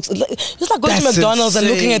peers and looks. It's like going to McDonald's and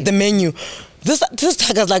looking at the menu. This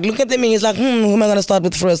tiger's like, look at the menu. He's like, who am I going to start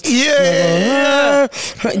with first? Yeah.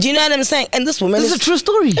 Do you know what I'm saying? And this woman is a true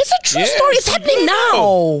story. It's a true story. It's happening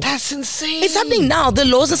now. That's insane. It's happening now. The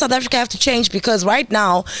laws in South Africa have to change because right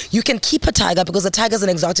now you can keep a tiger because a tiger is an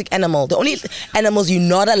exotic animal. The only animals you're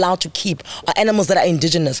not allowed to keep are animals that are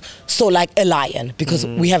indigenous. So like a lion, because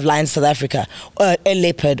we have lions in South Africa, or a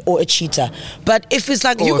leopard or a cheetah. But if it's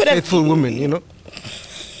like or you could a faithful woman, you know.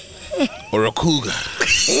 or a cougar.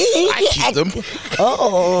 I keep them.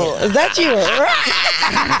 Oh, is that you?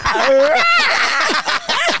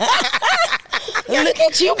 Look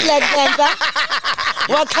at you, Black Panther.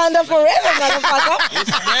 Wakanda forever, motherfucker.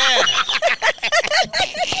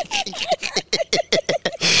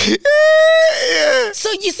 So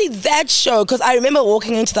you see that show, because I remember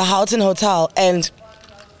walking into the Houghton Hotel and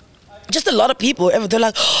just a lot of people, they're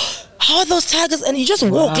like, how are those tigers? And you just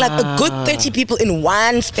walk like a good 30 people in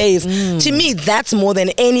one space. To me, that's more than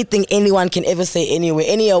anything anyone can ever say anywhere.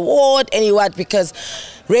 Any award, any what, because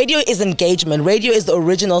radio is engagement. Radio is the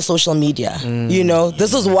original social media. You know,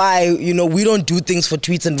 this is why, you know, we don't do things for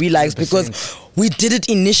tweets and relikes, because we did it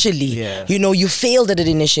initially. Yeah. You know, you failed at it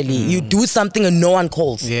initially. You do something and no one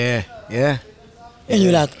calls. Yeah. And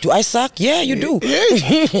you're like, do I suck? Yeah, you do.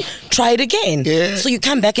 Try it again. So you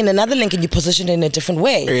come back in another link and you position it in a different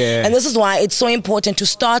way. And this is why it's so important to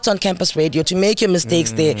start on campus radio, to make your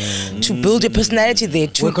mistakes there, to build your personality there,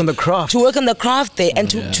 to work on the craft. To work on the craft there, and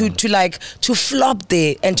to flop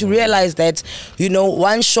there, and to realize that, you know,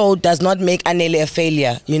 one show does not make Anele a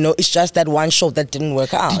failure. You know, it's just that one show that didn't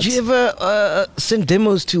work out. Did you ever send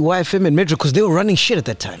demos to YFM and Metro, because they were running shit at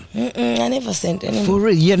that time? I never sent any. For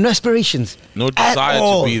real? You had no aspirations? No desire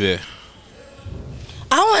to be there.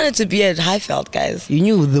 I wanted to be at Highveld, guys. You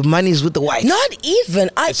knew the money's with the whites. Not even.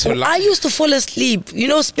 I used to fall asleep. You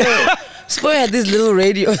know, Spur had these little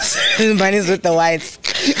radios. Money's with the whites.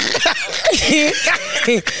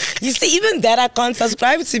 You see, even that I can't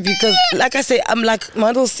subscribe to, because, like I say, I'm like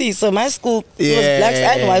Model C. So my school was blacks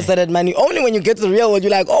and whites that had money. Only when you get to the real world,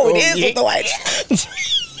 you're like, it is with the whites.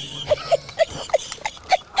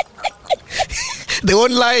 They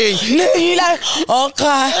weren't lying. You're like,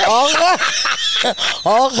 okay.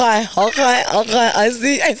 I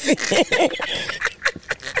see.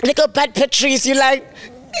 Little bad Patrice, you like.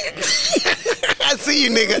 I see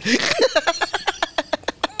you, nigga.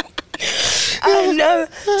 I know.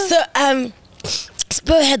 So,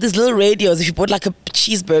 Spur had these little radios. If you bought like a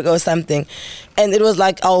cheeseburger or something, and it was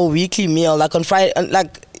like our weekly meal, like on Friday,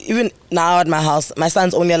 like. Even now at my house, my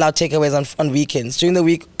son's only allowed takeaways on weekends. During the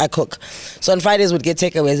week, I cook. So on Fridays, we'd get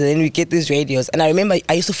takeaways, and then we'd get these radios. And I remember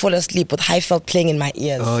I used to fall asleep with Highveld playing in my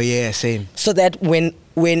ears. Oh, yeah, same. So that when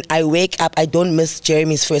I wake up, I don't miss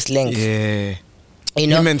Jeremy's first link. Yeah. You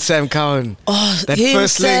know? Him and Sam Cowan. Oh, that him,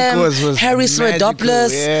 first Sam, link was Harry magical.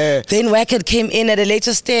 Swerdopoulos. Yeah. Then Wackett came in at a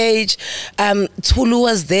later stage. Tulu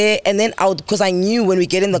was there, and then because I knew when we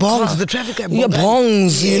get in the car. Bongs, the traffic guy. Yeah,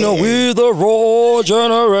 Bongs. Yeah. You know, we're the raw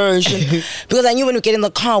generation. Because I knew when we get in the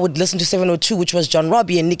car, we'd listen to 702, which was John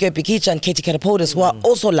Robbie and Nico Pikicha and Katie Catapodis, who are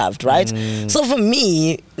also loved, right? So for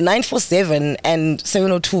me, 947 and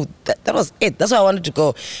 702, that was it. That's why I wanted to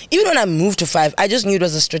go. Even when I moved to 5, I just knew it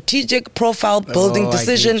was a strategic profile building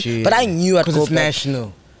decision. But I knew I'd go because it's back.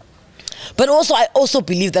 national. But also, I also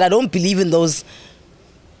believe that I don't believe in those.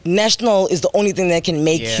 National is the only thing that can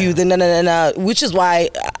make you the which is why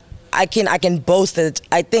I can boast that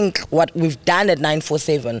I think what we've done at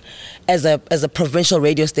 947 as a provincial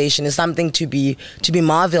radio station is something to be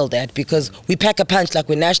marveled at, because we pack a punch like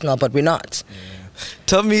we're national, but we're not.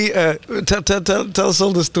 Tell me, tell us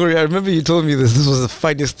all the story. I remember you told me this. This was the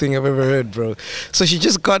funniest thing I've ever heard, bro. So she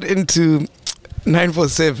just got into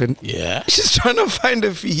 947. Yeah. She's trying to find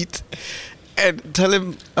a feed. And tell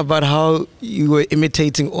him about how you were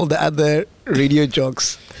imitating all the other radio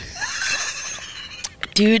jocks.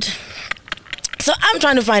 Dude. So I'm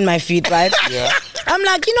trying to find my feed, right? Yeah. I'm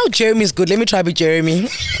like, Jeremy's good. Let me try with Jeremy.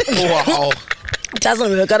 Wow. It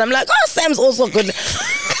doesn't work out. I'm like, Sam's also good.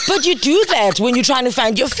 But you do that when you're trying to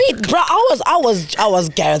find your feet, bro. I was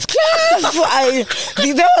Gareth Cliff.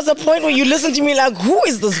 There was a point where you listened to me like, who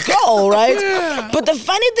is this girl, right? Yeah. But the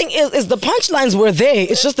funny thing is the punchlines were there.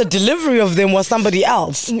 It's just the delivery of them was somebody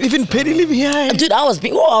else. Even Penny leave behind. Dude, I was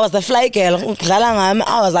the fly girl.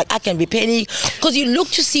 I was like, I can be Penny, because you look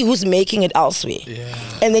to see who's making it elsewhere,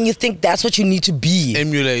 and then you think that's what you need to be,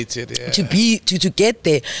 emulated, to get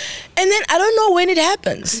there, and then I don't know when it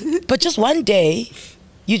happens, but just one day.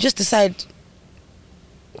 You just decide,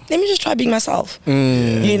 let me just try being myself.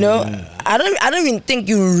 I don't even think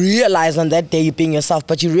you realize on that day you're being yourself,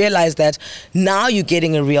 but you realize that now you're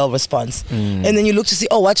getting a real response. And then you look to see,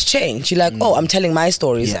 what's changed? You're like, I'm telling my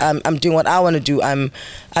stories. I'm doing what I want to do. I'm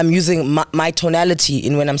using my tonality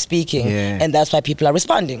in when I'm speaking, and that's why people are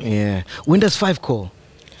responding. Yeah. When does 5 call?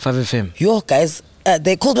 5 FM? Yo, guys.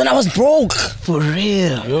 They called when I was broke. For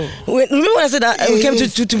real? Remember when I said that we came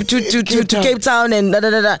to Cape Town and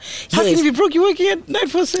da-da-da-da? How can you be broke? You're working at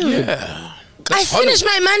 947. Yeah. I finished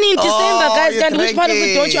my money in December, guys. Which part of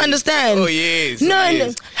it don't you understand? Oh, yes.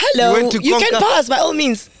 No. Hello. You can pass by all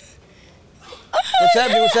means. What's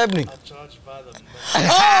happening? What's happening?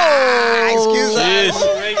 Excuse Yes.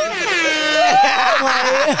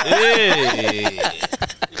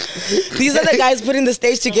 These are the guys putting the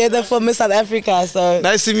stage together for Miss South Africa. So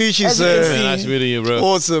nice to meet you, sir. Nice meeting you, bro.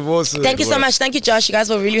 Awesome. Thank you so much. Thank you, Josh. You guys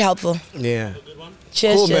were really helpful. Yeah.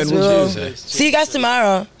 Cheers, Cool, cheers. man. We'll Cheers. see you guys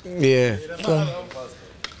tomorrow. Yeah. Cool.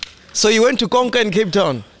 So you went to Conquer in Cape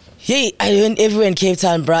Town? Yeah, I went everywhere in Cape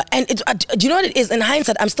Town, bruh. And do you know what it is? In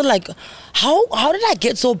hindsight, I'm still like, how did I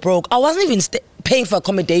get so broke? I wasn't even paying for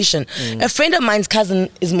accommodation. A friend of mine's cousin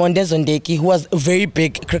is Monde Zondeki, who was a very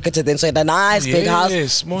big cricketer then, so he had a nice big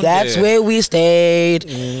house. Monde. That's where we stayed.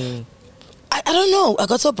 I don't know. I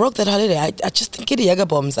got so broke that holiday. I just didn't get the Jager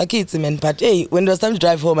bombs. I can't man. But hey, when it was time to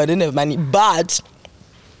drive home, I didn't have money. But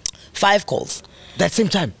 5 calls. That same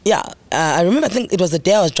time? Yeah. I remember, I think it was the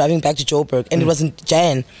day I was driving back to Joburg, and it was in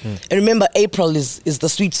Jan. And remember, April is the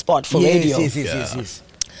sweet spot for radio. Yes.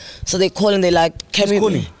 So they call and they're like, can we...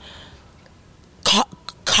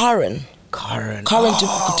 calling? Karen.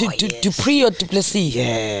 Dupree or Duplessis?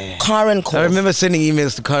 Yeah. Karen calls. I remember sending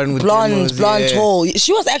emails to Karen with blonde, demos, tall.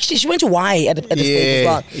 She went to Y at the stage as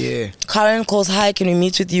well. Yeah. Karen calls, hi, can we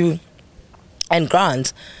meet with you and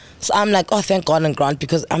Grant? So I'm like, oh, thank God and Grant,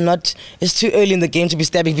 because it's too early in the game to be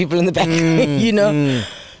stabbing people in the back, you know?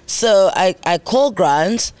 So I call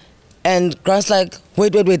Grant, and Grant's like,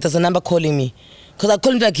 wait, there's a number calling me. Because I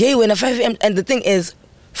called him like, hey, when a 5 a.m. And the thing is,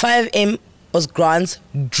 5 a.m. was Grant's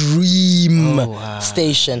dream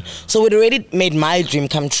station. So we'd already made my dream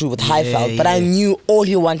come true with Highveld, but I knew all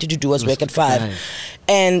he wanted to do was work at 5.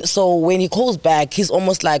 And so when he calls back, he's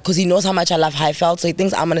almost like, because he knows how much I love Highveld, so he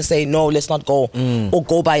thinks I'm going to say, no, let's not go, or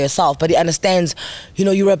go by yourself. But he understands, you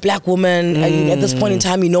know, you're a black woman, and at this point in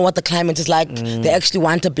time, you know what the climate is like. They actually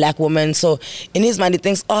want a black woman. So in his mind, he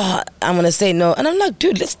thinks, oh, I'm going to say no. And I'm like,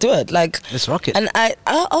 dude, let's do it. Like, let's rock it. And I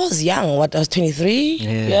was young, I was 23?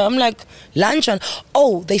 Yeah, I'm like, lunch on.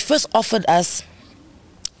 Oh, they first offered us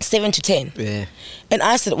 7 to 10. Yeah. And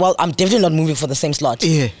I said, well, I'm definitely not moving for the same slot.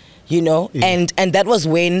 Yeah. You know, and that was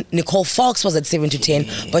when Nicole Fox was at 7 to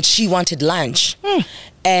 10, but she wanted lunch.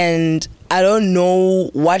 And I don't know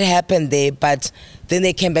what happened there, but then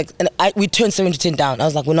they came back and we turned 7 to 10 down. I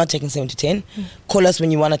was like, we're not taking 7 to 10. Call us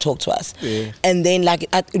when you want to talk to us. And then like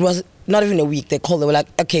it was not even a week. They called. They were like,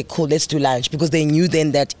 okay, cool, let's do lunch, because they knew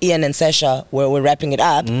then that Ian and Sasha were wrapping it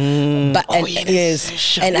up. But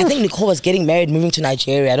and I think Nicole was getting married, moving to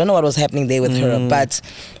Nigeria. I don't know what was happening there with her, but.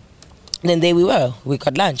 Then there we were. We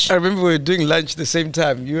got lunch. I remember we were doing lunch the same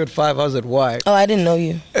time. You at 5, I was at Y. Oh, I didn't know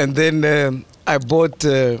you. And then I bought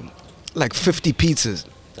like 50 pizzas.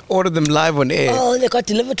 Ordered them live on air. Oh, they got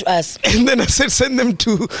delivered to us. And then I said, send them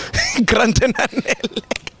to Grant and Anele.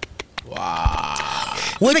 Wow.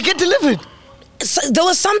 When they get delivered. So there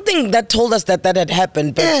was something that told us that had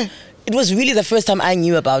happened, but it was really the first time I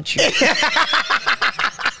knew about you.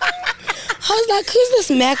 I was like, who's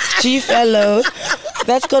this Max G fellow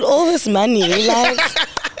that's got all this money? Like,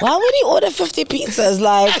 why would he order 50 pizzas?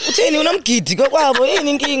 Like, you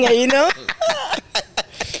know?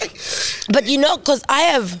 But you know, because I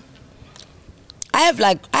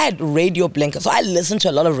had radio blinkers, so I listened to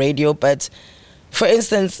a lot of radio. But for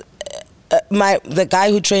instance, the guy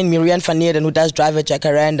who trained me, Rian Van Neerden, who does Drive at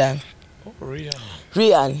Jacaranda. Oh, Rian.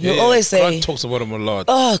 Rian, you always say... Grant talks about him a lot.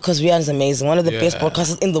 Oh, because Rian is amazing. One of the best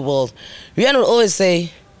podcasters in the world. Rian will always say,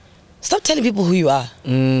 stop telling people who you are.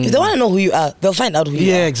 If they want to know who you are, they'll find out who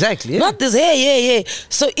you are. Yeah, exactly. Yeah. Not this, hey.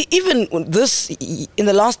 So even this, in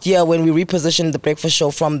the last year when we repositioned the breakfast show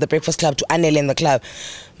from the Breakfast Club to Anele in the Club,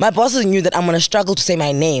 my bosses knew that I'm going to struggle to say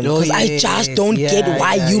my name, because I just don't get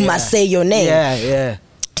why you must say your name. Yeah.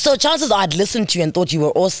 So chances are I'd listened to you and thought you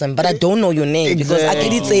were awesome, but I don't know your name because I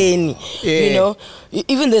can't say any. You know,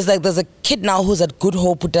 even there's a kid now who's at Good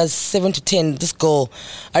Hope who does 7 to 10. This girl,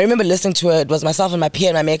 I remember listening to her. It was myself and my peer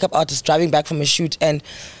and my makeup artist driving back from a shoot, and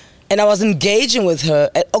I was engaging with her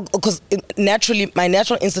because naturally my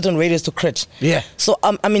natural instinct on radio is to crit. Yeah. So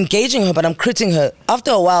I'm engaging her, but I'm critting her. After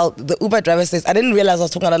a while, the Uber driver says, I didn't realize I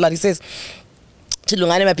was talking out loud. He says,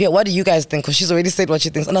 Chilungane, my peer, what do you guys think? Because she's already said what she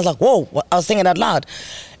thinks. And I was like, whoa, I was saying it out loud.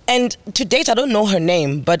 And to date, I don't know her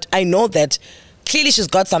name, but I know that clearly she's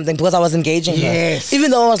got something because I was engaging her.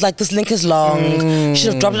 Even though I was like, this link is long.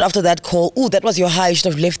 Should have dropped it after that call. Ooh, that was your high. You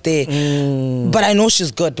should have left there. But I know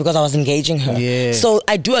she's good because I was engaging her. So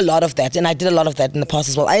I do a lot of that, and I did a lot of that in the past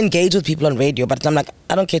as well. I engage with people on radio, but I'm like,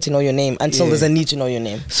 I don't care to know your name until there's a need to know your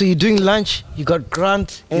name. So you're doing lunch, you got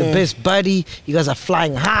Grant, your best buddy, you guys are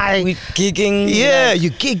flying high. We're gigging. Yeah,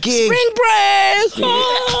 you're gigging. Spring break!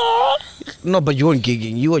 No, but you weren't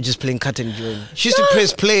gigging. You were just playing cut and join. She used to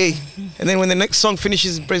press play, and then when the next song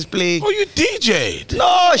finishes, press play. Oh, you DJ'd?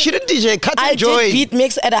 No, she didn't DJ. Cut and join. I did beat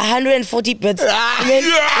mix at 140 bits. And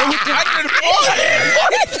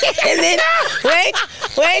then wait,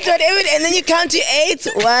 whatever, and then you count to 8.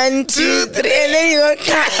 1, 2, 3, and then you go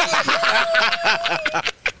count.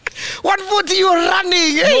 140, you were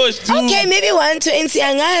running. Okay, maybe 1 to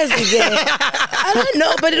Nsiangazi there. I don't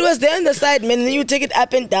know, but it was there on the side, man. And then you take it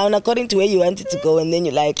up and down according to where you want it to go, and then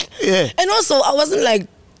you like. Yeah. And also, I wasn't like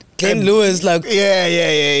Glenn Lewis, like.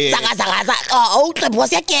 Yeah. Oh,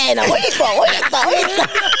 was again. I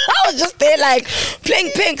was just there like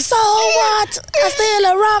playing Pink. So what? I still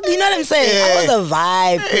a rock. You know what I'm saying? Yeah. I was a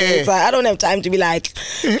vibe. It's like, I don't have time to be like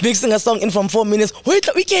mixing a song in from 4 minutes. Wait,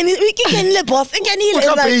 we can boss. We can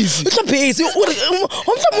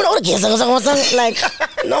like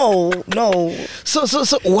no. So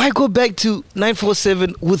why go back to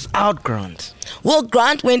 947 without Grant? Well,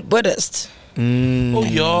 Grant went Buddhist. Oh,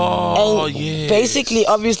 yeah. And basically,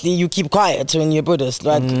 obviously, you keep quiet when you're Buddhist.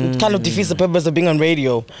 Like, it kind of defeats the purpose of being on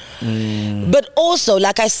radio. But also,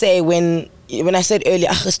 like I say, when I said earlier,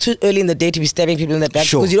 it's too early in the day to be stabbing people in the back,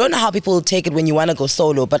 because you don't know how people will take it when you want to go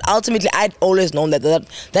solo. But ultimately, I'd always known that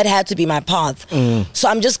had to be my path. So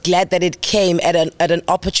I'm just glad that it came at an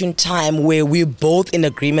opportune time where we're both in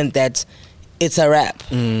agreement that it's a wrap.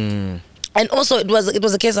 And also, it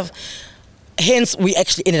was a case of. Hence, we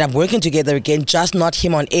actually ended up working together again, just not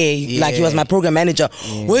him on air. Yeah. Like, he was my program manager,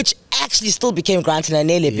 which actually still became Grant and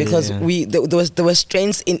Anele, because there were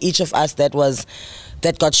strengths in each of us that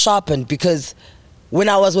got sharpened. Because when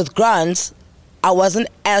I was with Grant, I wasn't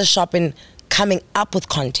as sharp in coming up with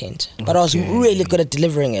content, but I was really good at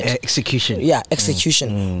delivering it. Execution. Yeah,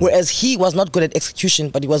 execution. Whereas he was not good at execution,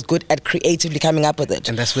 but he was good at creatively coming up with it.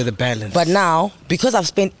 And that's where the balance. But now, because I've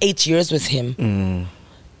spent 8 years with him,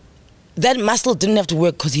 that muscle didn't have to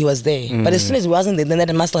work because he was there. But as soon as he wasn't there, then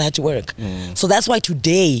that muscle had to work. So that's why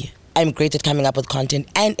today I'm great at coming up with content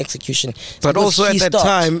and execution. But also at that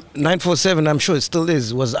time, 947, I'm sure it still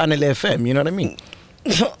is, was Anele FM, you know what I mean?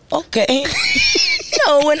 Okay.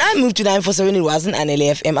 No, when I moved to 947, it wasn't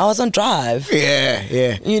Anele FM. I was on Drive.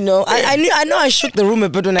 Yeah. You know, I know I shook the room a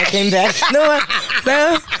bit when I came back. No,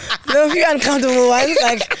 a few uncomfortable ones,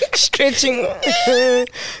 like stretching.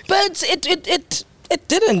 But it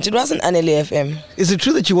didn't. It wasn't Anele FM. Is it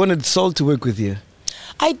true that you wanted Saul to work with you?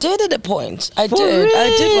 I did at a point. I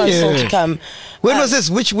did want Saul to come. When was this?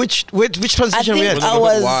 Which transition were you at?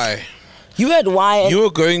 Why? You had why? You were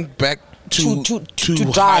going back to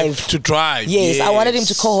Drive. To Drive. Yes, I wanted him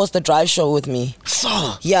to co-host the Drive show with me.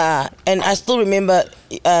 Saul. Yeah, and I still remember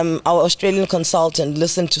our Australian consultant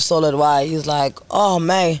listened to Saul at Y. He's like, "Oh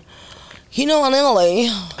man, you know, Anele,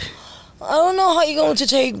 I don't know how you're going to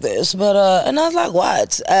take this," but and I was like,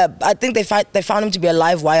 "What?" I think they found him to be a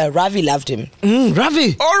live wire. Ravi loved him.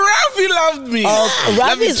 Ravi. Oh, Ravi loved me.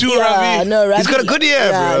 Ravi's too, Ravi. No, Ravi. He's got a good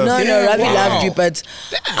ear, bro. No, Ravi loved you, but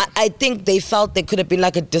I think they felt there could have been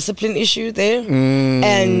like a discipline issue there,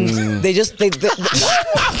 and they just they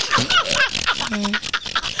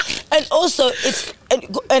And also, it's and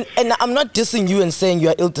I'm not dissing you and saying you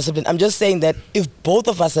are ill-disciplined. I'm just saying that if both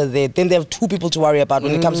of us are there, then they have two people to worry about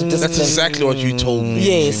when it comes to discipline. That's exactly what you told me.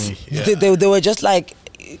 Yes. Yeah. They were just like,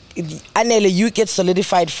 Anele, you get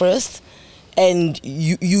solidified first and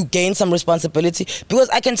you gain some responsibility. Because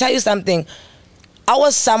I can tell you something, I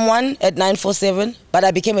was someone at 947, but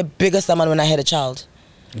I became a bigger someone when I had a child.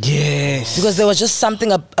 Yes. Because there was just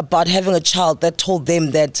something about having a child that told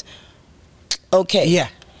them that, okay. Yeah.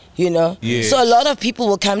 You know? Yes. So a lot of people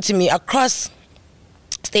will come to me across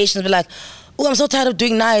stations, be like, "Oh, I'm so tired of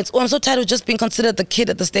doing nights. Oh, I'm so tired of just being considered the kid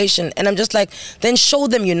at the station." And I'm just like, then show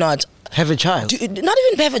them you're not. Have a child. Not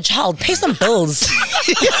even have a child. Pay some bills.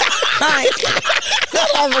 Like, not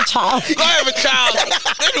have a child. Go have a child.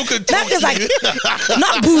 Then you can talk That is like,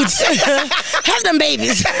 not boots. Have them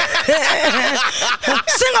babies. Sing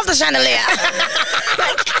off the chandelier.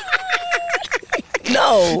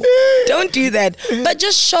 No, don't do that. But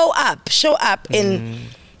just show up. Show up in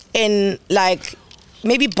like,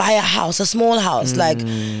 maybe buy a house, a small house. Like,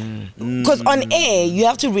 because on air, you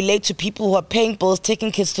have to relate to people who are paying bills, taking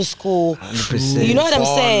kids to school. 100%. You know what I'm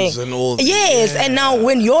saying? And all that. Yes, and now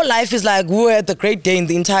when your life is like, we're at the Great Dane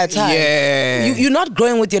the entire time. Yeah. You're not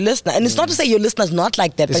growing with your listener. And it's not to say your listener's not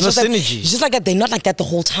like that. There's but no just synergy. Like, it's just like that they're not like that the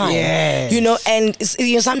whole time. Yes. You know, and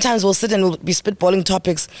sometimes we'll sit and we'll be spitballing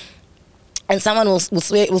topics. and someone will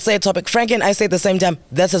say a topic. Frankie and I say at the same time,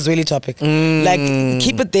 that's a really topic. Like,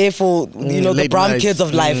 keep it there for, the brown kids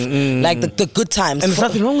of life. Like, the good times. And there's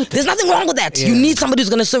nothing wrong with that. There's nothing wrong with that. Yeah. You need somebody who's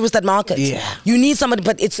going to service that market. Yeah. You need somebody,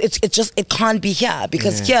 but it's just, it can't be here.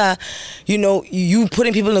 Because here, you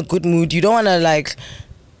putting people in a good mood. You don't want to, like,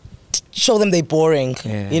 show them they're boring.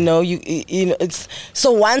 Yeah. It's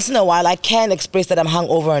so once in a while I can express that I'm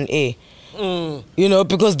hungover on air.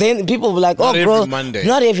 Because then people will be like, Not oh, bro, every Monday.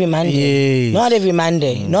 not every Monday, Yes. not every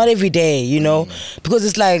Monday, not every day, because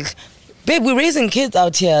it's like, babe, we're raising kids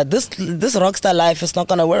out here. This rockstar life is not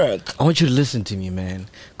gonna work. I want you to listen to me, man,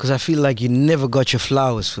 because I feel like you never got your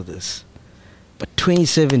flowers for this. But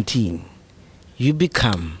 2017, you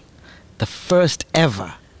become the first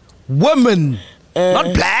ever woman,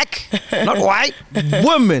 not black, not white,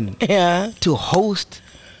 woman, to host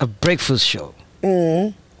a breakfast show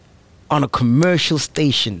on a commercial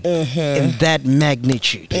station in that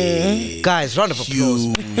magnitude. Guys, round of applause.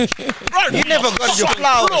 You never got your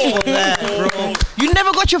flowers for that, bro. You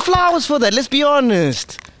never got your flowers for that. Let's be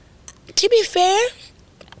honest. To be fair,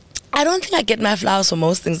 I don't think I get my flowers for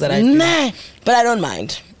most things that I do. Nah. But I don't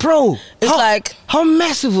mind. Bro, It's how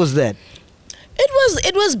massive was that?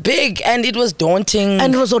 It was big and it was daunting.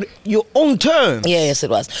 And it was on your own terms. Yes, it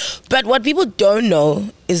was. But what people don't know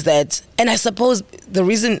is that, and I suppose the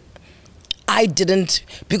reason I didn't,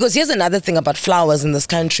 because here's another thing about flowers in this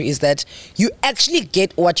country is that you actually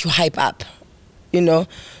get what you hype up,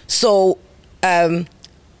 So,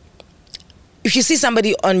 if you see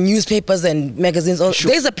somebody on newspapers and magazines,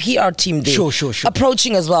 there's a PR team there. Sure.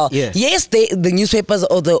 Approaching as well. Yeah. Yes, the newspapers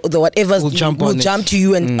or the whatever will jump to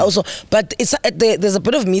you and also, but there's a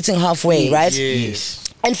bit of meeting halfway, right? Yes.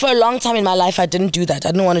 And for a long time in my life, I didn't do that.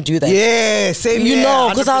 I didn't want to do that. Yeah, same here.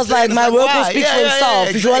 Because I was like, my work will speak for itself.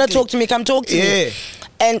 If you want to talk to me, come talk to me.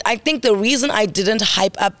 And I think the reason I didn't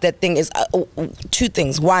hype up that thing is two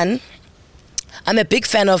things. One, I'm a big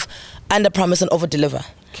fan of under promise and over deliver.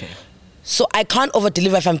 Okay. So I can't over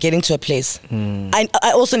deliver if I'm getting to a place. I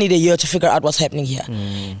also need a year to figure out what's happening here.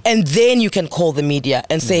 And then you can call the media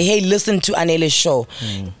and say, hey, listen to Anele's show.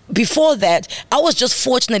 Before that, I was just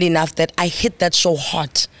fortunate enough that I hit that show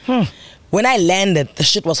hot. When I landed, the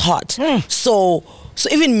shit was hot. So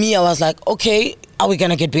even me, I was like, okay, are we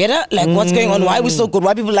gonna get better? Like, what's going on? Why are we so good?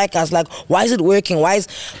 Why people like us? Like, why is it working?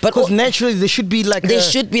 Because naturally there should be like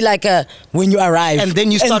a when you arrive and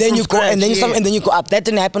then you start and then from you scratch, go and then you start and then you go up. That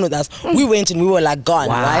didn't happen with us. We went and we were like gone,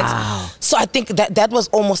 right? So I think that was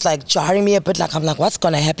almost like jarring me a bit. Like, I'm like, what's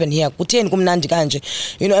gonna happen here?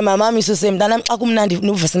 And my mom used to say,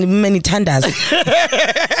 many tanders.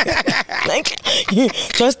 Like,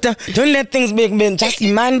 just don't let things make me just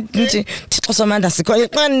man. Amen.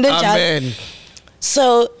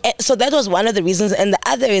 So that was one of the reasons, and the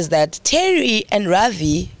other is that Terry and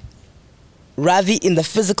Ravi in the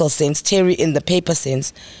physical sense, Terry in the paper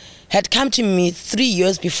sense, had come to me 3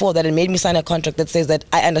 years before that and made me sign a contract that says that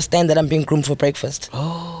I understand that I'm being groomed for breakfast.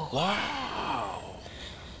 Oh, wow.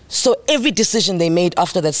 So every decision they made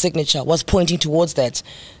after that signature was pointing towards that.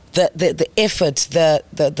 The effort,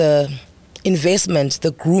 the investment,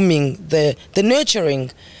 the grooming, the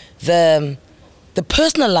nurturing, the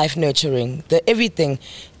personal life nurturing, the everything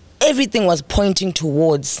was pointing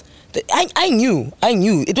towards. I knew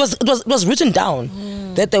it was written down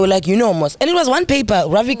that they were like, almost, and it was one paper.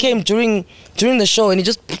 Ravi came during the show and he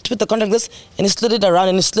just put the contract this and he slid it around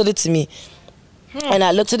and he slid it to me, and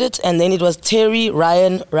I looked at it and then it was Terry,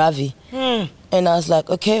 Ryan, Ravi, and I was like,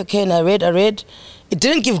 okay, and I read. It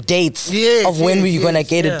didn't give dates of when we were gonna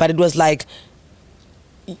get it, but it was like,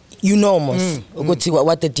 almost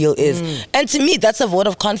what the deal is. And to me, that's a vote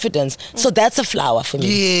of confidence. So that's a flower for me.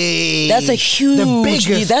 Yay. That's a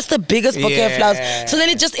huge, that's the biggest bouquet of flowers. Yeah. So then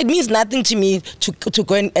it means nothing to me to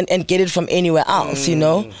go and get it from anywhere else,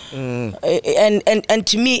 And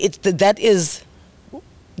to me, that is,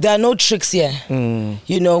 there are no tricks here.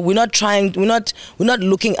 We're not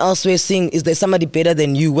looking elsewhere saying, is there somebody better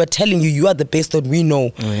than you? We're telling you are the best that we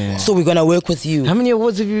know. So we're gonna work with you. How many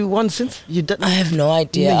awards have you won since? I have no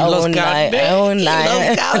idea. I won't lie.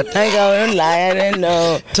 I don't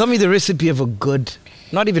know. Tell me the recipe of a good,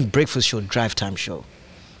 not even breakfast show, drive time show.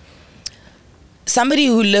 Somebody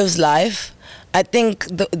who lives life. I think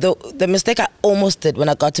the mistake I almost did when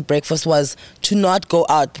I got to breakfast was to not go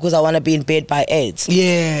out because I want to be in bed by 8.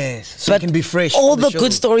 Yes, so but you can be fresh. All the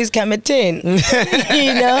good stories come at 10,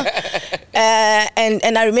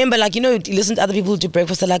 And I remember, you listen to other people who do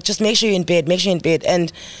breakfast, they're like, just make sure you're in bed.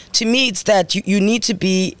 And to me, it's that you need to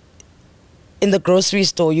be in the grocery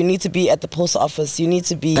store. You need to be at the post office. You need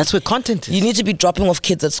to be. That's where content is. You need to be dropping off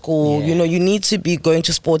kids at school. Yeah. You need to be going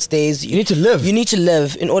to sports days. You need to live. You need to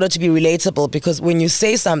live in order to be relatable, because when you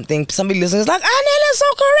say something, somebody listening is like, Anele is so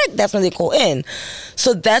correct. That's when they call in.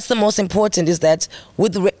 So that's the most important, is that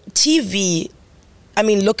with TV, I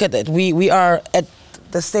mean, look at it. We are at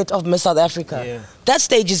the state of Miss South Africa. Yeah. That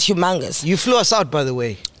stage is humongous. You flew us out, by the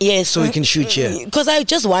way. Yes. So we can shoot here. Because I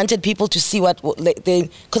just wanted people to see what they...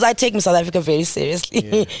 Because I take Miss South Africa very seriously.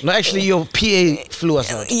 Yeah. No, actually, your PA flew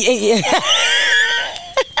us out. Yeah.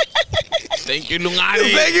 Thank you,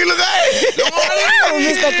 Lungari. Thank you,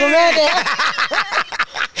 Mr. Kumede.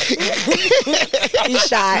 He's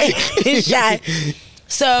shy. He's shy.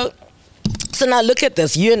 So now look at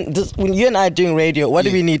this. When you and I are doing radio, what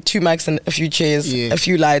do we need? 2 mics and a few chairs, a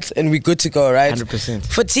few lights, and we're good to go, right? 100%.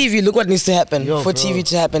 For TV, look what needs to happen for TV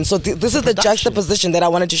to happen. So this is the juxtaposition that I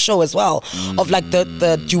wanted to show as well, of like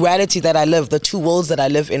the duality that I live, the two worlds that I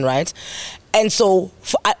live in, right? And so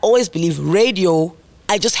I always believe radio,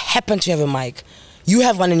 I just happen to have a mic. You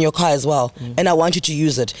have one in your car as well, and I want you to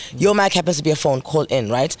use it. Your mic happens to be a phone, call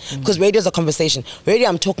in, right? Because radio is a conversation. Radio,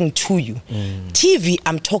 I'm talking to you. TV,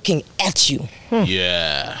 I'm talking at you.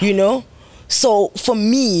 Yeah. You know? So for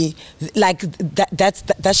me, like that's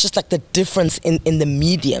just like the difference in the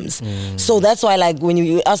mediums. So that's why, like, when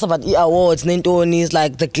you ask about awards, Nintonis,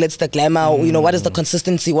 like the glitz, the glamour, you know, what is the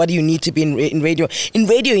consistency? What do you need to be in radio? In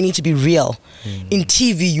radio, you need to be real. In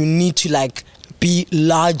TV, you need to like be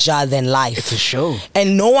larger than life. It's a show.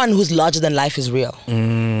 And no one who's larger than life is real.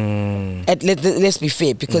 Let's be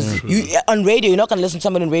fair, because you on radio, you're not going to listen to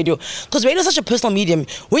someone on radio, because radio is such a personal medium.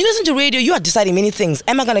 When you listen to radio, you are deciding many things.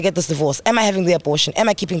 Am I going to get this divorce? Am I having the abortion? Am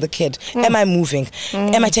I keeping the kid? Am I moving?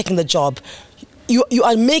 Am I taking the job? You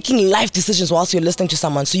are making life decisions whilst you're listening to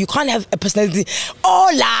someone. So you can't have a personality,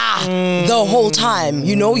 hola, the whole time.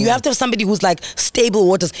 You know, you have to have somebody who's like stable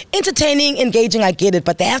waters. Entertaining, engaging, I get it,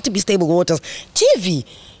 but they have to be stable waters. TV,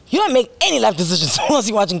 you don't make any life decisions whilst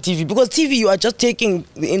you're watching TV, because TV, you are just taking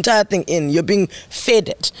the entire thing in. You're being fed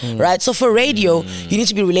it, right? So for radio, you need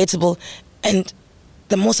to be relatable. And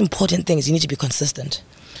the most important thing is you need to be consistent.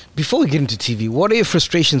 Before we get into TV, what are your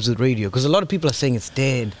frustrations with radio? Because a lot of people are saying it's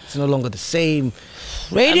dead. It's no longer the same.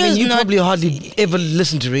 Radio is you not... probably hardly ever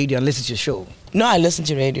listen to radio unless it's your show. No, I listen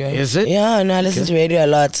to radio. Is it? Yeah, no, I listen to radio a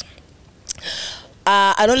lot.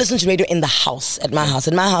 I don't listen to radio in the house, at my house.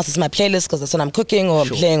 In my house, it's my playlist, because that's when I'm cooking or I'm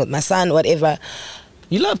playing with my son, whatever.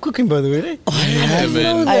 You love cooking, by the way, eh?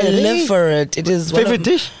 Oh, I live for it. It is favorite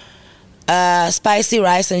dish? Spicy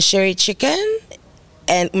rice and sherry chicken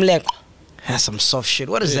and umlek. Has some soft shit.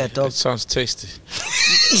 What is that, dog? It sounds tasty.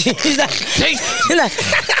 He's like, Tasty. like,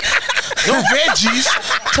 No veggies.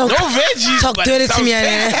 No veggies. Talk but dirty it to sounds me.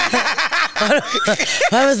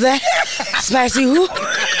 What was that? Spicy who?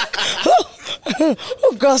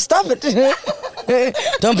 Oh, girl, stop it.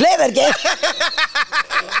 Don't play that game.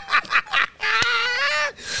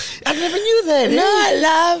 I never knew that. No, I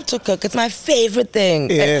love to cook. It's my favorite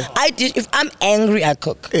thing. Yeah. If I'm angry, I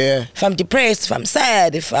cook. Yeah. If I'm depressed, if I'm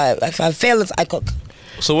sad, if I fail, I cook.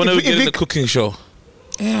 So when are we getting the cooking show?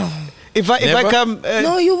 If I come...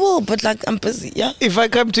 no, you will, but like I'm busy, yeah? If I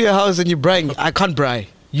come to your house and you braai, I can't braai.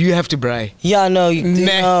 You have to braai. Yeah, no,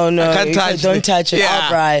 no, I can't touch don't it. touch it. Yeah,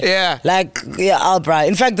 I'll braai. yeah. I'll braai.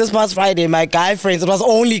 In fact, this past Friday, my guy friends, it was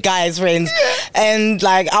only guys friends, and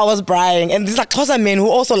like I was braaiing, and these like Xhosa men who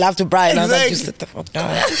also love to braai, and I was like, you sit the fuck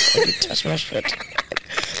down, you touch my shit.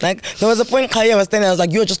 Like there was a point Kaya was standing, I was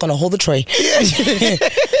like, you're just gonna hold the tray.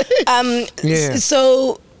 Yeah.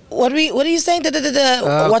 So. What are you saying? What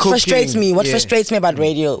cooking. Frustrates me? What frustrates me about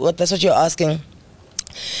radio? That's what you're asking.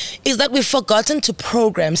 Is that we've forgotten to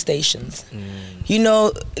program stations. You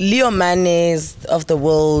know, Leo Manes of the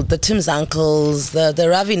world, the Tim's uncles, the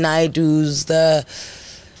Ravi Naidus,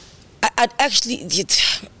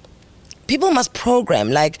 people must program.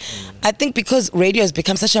 Like, I think because radio has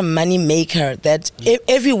become such a money maker that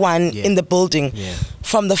everyone in the building,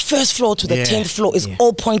 from the first floor to the 10th floor, is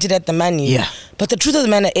all pointed at the money. Yeah. But the truth of the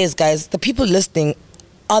matter is, guys, the people listening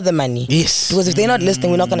are the money. Yes. Because if they're not listening,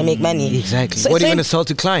 we're not going to make money. Exactly. So what are you going to sell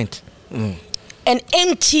to client? An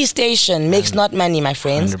empty station makes not money, my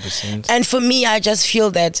friends. 100%. And for me, I just feel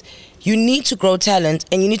that you need to grow talent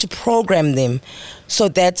and you need to program them so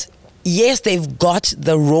that, yes, they've got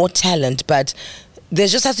the raw talent, but there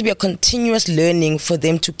just has to be a continuous learning for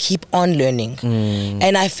them to keep on learning.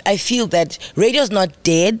 And I feel that radio's not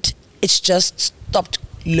dead, it's just stopped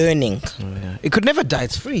learning. It could never die,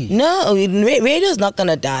 it's free. No, radio's not going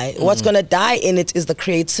to die. What's going to die in it is the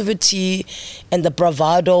creativity and the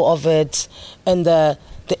bravado of it and the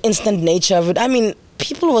instant nature of it. I mean,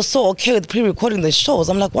 people were so okay with pre-recording the shows.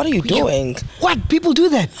 I'm like, what are you doing? What? People do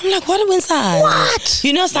that? I'm like, what are we inside? What?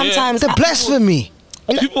 You know, sometimes... The blasphemy.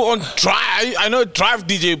 People on Drive, I know Drive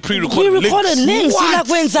DJ pre-recorded pre-recorded links. You're like,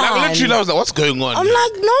 when's that? Like, literally, I was like, what's going on? I'm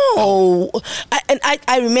like, no.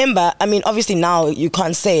 I remember, I mean, obviously now you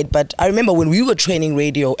can't say it, but I remember when we were training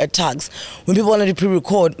radio at Tugs, when people wanted to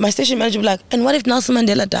pre-record, my station manager would be like, and what if Nelson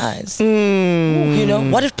Mandela dies? You know,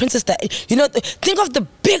 what if Princess dies? You know, think of the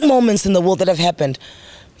big moments in the world that have happened.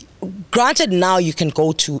 Granted, now you can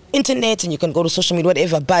go to internet and you can go to social media,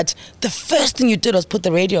 whatever, but the first thing you did was put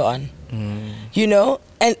the radio on. You know,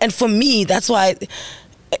 and for me, that's why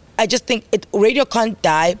I just think radio can't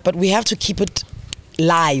die, but we have to keep it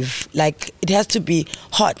live. Like, it has to be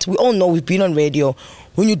hot. We all know, we've been on radio.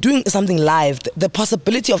 When you're doing something live, the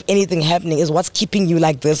possibility of anything happening is what's keeping you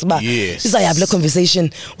like this. But yes. This is a lovely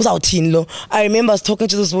conversation. I remember I was talking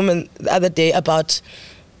to this woman the other day about...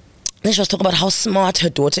 Then she was talking about how smart her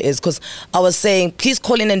daughter is, because I was saying, please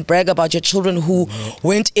call in and brag about your children who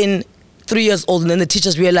went in 3 years old, and then the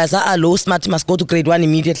teachers realize, low smart, must go to grade 1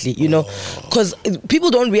 immediately, you know, because people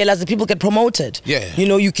don't realize that people get promoted. You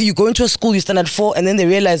know, you go into a school, you stand at 4, and then they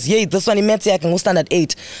realize, yay, this one in maths, I can go stand at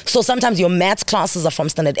 8. So sometimes your maths classes are from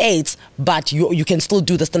standard 8, but you can still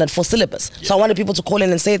do the standard 4 syllabus. So I wanted people to call in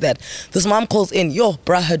and say that. This mom calls in,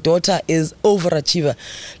 her daughter is overachiever.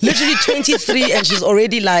 Literally 23, and she's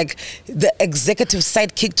already like the executive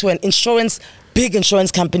sidekick to an big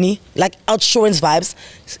insurance company, like Outsurance vibes.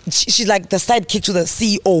 She's like the sidekick to the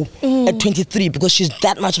CEO at 23, because she's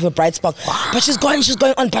that much of a bright spark. But she's going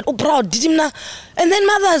on, but proud. And then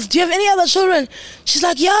mothers, do you have any other children? She's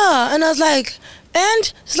like, yeah. And I was like,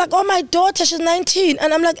 and? She's like, my daughter, she's 19.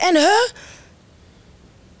 And I'm like, and her?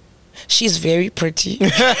 She's very pretty.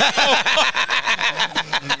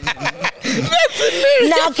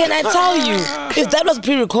 Now, can I tell you, if that was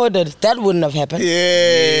pre-recorded, that wouldn't have happened.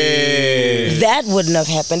 That wouldn't have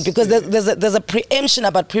happened, because there's a preemption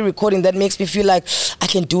about pre-recording that makes me feel like I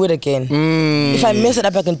can do it again. If I mess it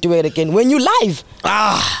up, I can do it again. When you live,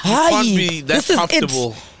 can't be that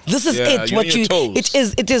comfortable. This is it. What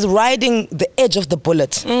it is riding the edge of the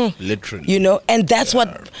bullet. Literally. You know, and that's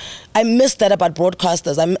what I miss that about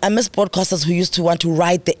broadcasters. I miss broadcasters who used to want to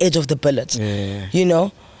ride the edge of the bullet. You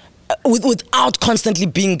know, without constantly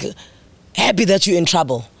being happy that you're in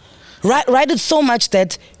trouble. Ride it so much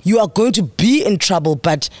that you are going to be in trouble,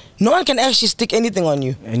 but no one can actually stick anything on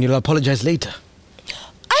you. And you'll apologize later.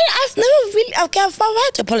 I've never really... Okay, I've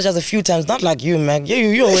had to apologize a few times. Not like you, man.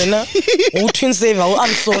 You're a winner. Twin saver. I'm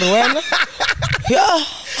sorry, winner. Yeah.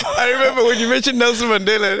 I remember when you mentioned Nelson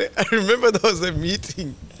Mandela, I remember there was a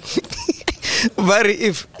meeting. But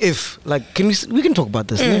if like, we can talk about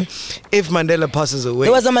this. If Mandela passes away,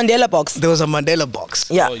 there was a Mandela box.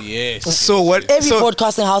 Yeah. Oh yes. So what? Every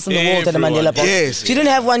broadcasting house in the world had a Mandela box. Yes. If you didn't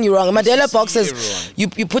have one, you're wrong. A Mandela box is you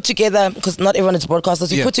put together, because not everyone is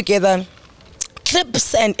broadcasters. You put together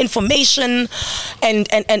clips and information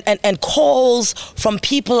and calls from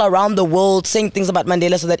people around the world saying things about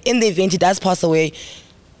Mandela, so that in the event he does pass away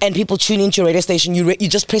and people tune into your radio station, you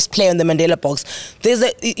just press play on the Mandela box. There's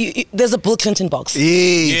a Bill Clinton box.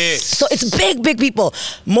 Yes. So it's big people.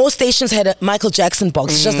 Most stations had a Michael Jackson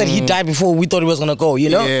box. It's just that he died before we thought he was going to go, you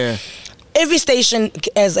know? Yeah. Every station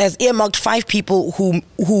has earmarked 5 people who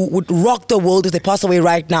would rock the world if they pass away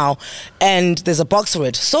right now, and there's a box for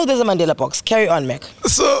it. So there's a Mandela box. Carry on, Mac.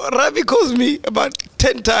 So Ravi calls me about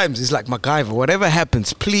 10 times. He's like, MacGyver, whatever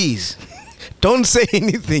happens, please don't say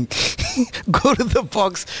anything. Go to the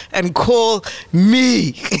box and call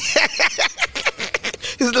me.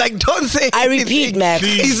 He's like, don't say anything. I repeat, Mac.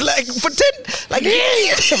 He's like, pretend, like,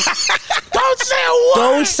 don't say a word.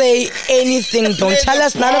 Don't say anything. Don't tell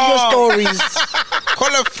us none of your stories.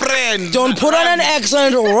 Call a friend. Don't put on an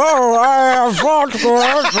accent.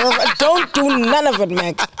 Don't do none of it,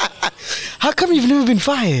 Mac. How come you've never been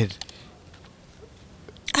fired?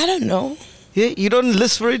 I don't know. Yeah, you don't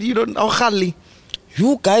list for it. You don't.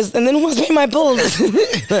 You guys, and then who must pay my bills? You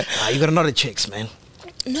got a lot of checks, man.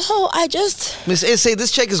 No, I just... Miss S say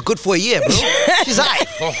this check is good for a year, bro. She's high.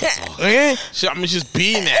 I mean, she's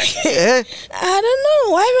being there. I don't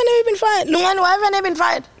know. Why have I never been fired? Lungani, why have I never been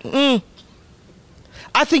fired?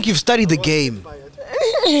 I think you've studied the game.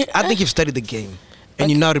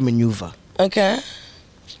 And you know how to maneuver. Okay.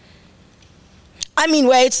 I mean,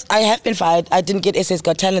 wait. I have been fired. I didn't get SA's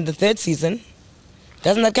Got Talent the 3rd season.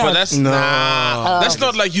 Doesn't that count? But that's that's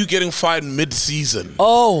not like you getting fired mid-season.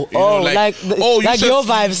 Like your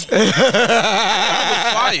vibes.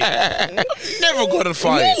 Never gotten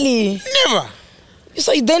fired. Really? Never.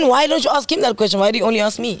 So then why don't you ask him that question? Why do you only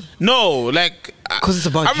ask me? No, like Because it's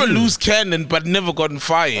about I'm a loose cannon, but never gotten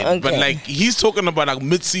fired. Okay. But like he's talking about like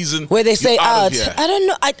mid-season where they say out. I don't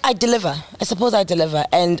know. I deliver. I suppose I deliver,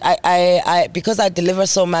 and I because I deliver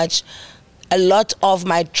so much. A lot of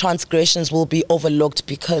my transgressions will be overlooked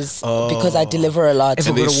because I deliver a lot.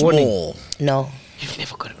 Ever got a warning? No. You've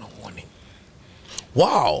never gotten a warning.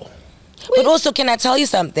 Wow. But also, can I tell you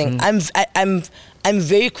something? I'm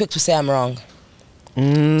very quick to say I'm wrong.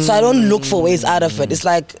 So I don't look for ways out of it. It's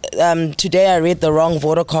like today I read the wrong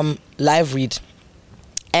Vodacom live read,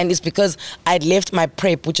 and it's because I'd left my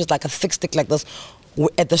prep, which is like a thick stick like this,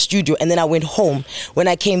 at the studio, and then I went home. When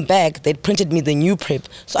I came back, they'd printed me the new prep,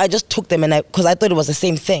 so I just took them because I thought it was the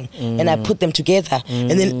same thing, and I put them together.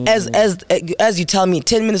 And then as you tell me,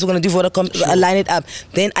 10 minutes we're gonna do Vodacom, I line it up.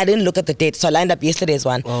 Then I didn't look at the date, so I lined up yesterday's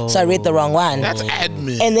one. So I read the wrong one. That's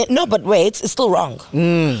admin. And then no, but wait, it's still wrong.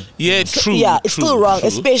 Yeah, true. Yeah, it's still wrong,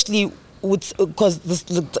 especially because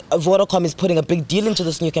Vodacom is putting a big deal into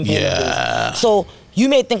this new campaign. Yeah. So you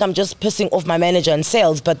may think I'm just pissing off my manager in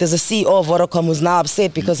sales, but there's a CEO of Vodacom who's now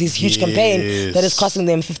upset because his huge campaign that is costing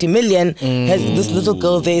them 50 million has this little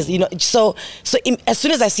girl there, you know. So as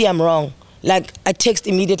soon as I see I'm wrong, like I text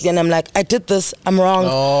immediately and I'm like, I did this, I'm wrong,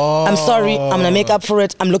 I'm sorry, I'm gonna make up for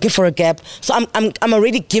it, I'm looking for a gap. So I'm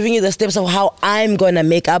already giving you the steps of how I'm gonna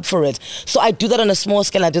make up for it. So I do that on a small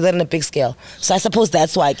scale, I do that on a big scale. So I suppose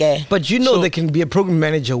that's why I get. But you know, there can be a program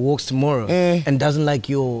manager who walks tomorrow and doesn't like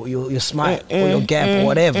your smile or your gap or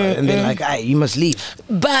whatever, and they're like, you must leave.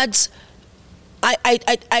 But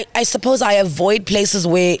I suppose I avoid places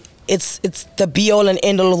where it's the be all and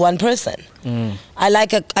end all of one person. I like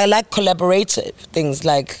collaborative things.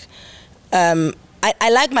 Like I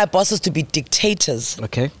like my bosses to be dictators.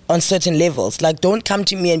 Okay. On certain levels. Like, don't come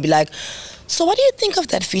to me and be like, so what do you think of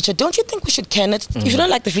that feature? Don't you think we should can it? If you don't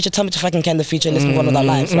like the feature, tell me to fucking can the feature and let's move on with our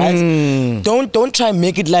lives, right? Don't try and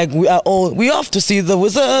make it like we have to see the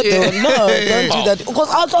wizard. No, don't do that.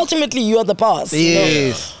 Because ultimately you are the boss.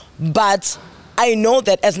 Yes. You know? But I know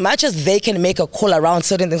that as much as they can make a call around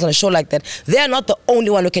certain things on a show like that, they are not the only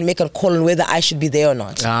one who can make a call on whether I should be there or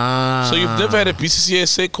not. So you've never had a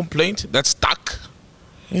BCCSA complaint that's stuck?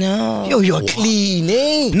 No. Yo, you're clean,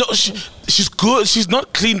 eh? No, she's good. She's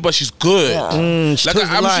not clean, but she's good. Yeah. Like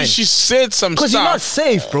I'm sure she said some stuff. Because you're not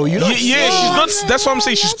safe, bro. You're not she's not. That's what I'm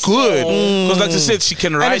saying. She's good. Because like I said, she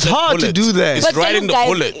can ride. And it's hard to do that. It's riding the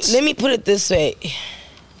bullets. Let me put it this way.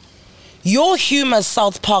 Your humor's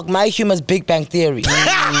South Park, my humor's Big Bang Theory.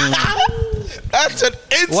 That's an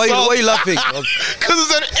insult. Why are you laughing? Because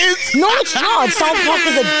it's an insult. No, it's not. South Park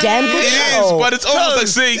is a damn good show. It is, but it's almost like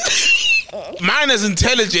saying mine is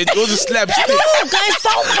intelligent, yours is slapstick. No, guys,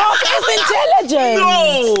 South Park is intelligent.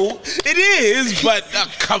 No, it is, but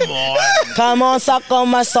come on. Come on, suck on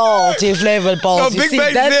my salty flavored balls. No, Big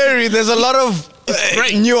Bang Theory, there's a lot of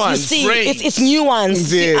nuance. You see, it's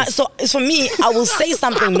nuance. Yes. So for me, I will say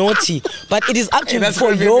something naughty, but it is up to you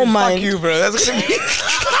for your mind. Fuck you, bro. That's gonna be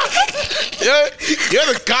You're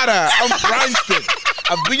the gutter. I'm Bryanston.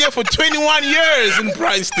 I've been here for 21 years in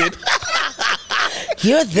Bryanston.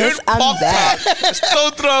 You're this, I'm that.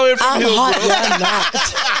 Don't throw away from I'm hot, you're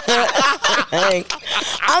not.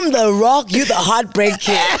 I'm the Rock, you the Heartbreak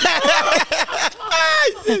Kid.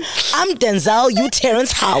 I'm Denzel, you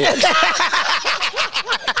Terrence Howard.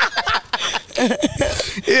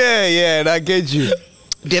 yeah, and I get you.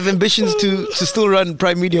 Do you have ambitions to still run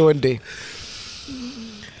Prime Media one day?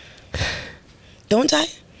 Don't I?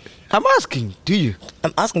 I'm asking, do you?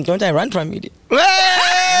 I'm asking, don't I run Prime Media? Hey!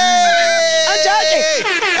 I'm joking.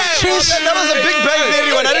 Trish, that was a Big Bang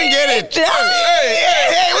Theory one. I didn't get it.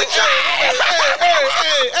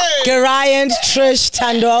 Garian, Trish,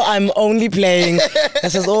 Tando, I'm only playing.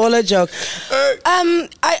 This is all a joke.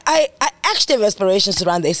 I actually have aspirations to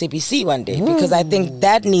run the SABC one day because I think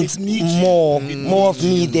that needs more of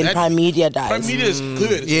me than Prime Media does. Prime Media is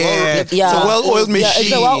good. It's a well-oiled machine. Yeah,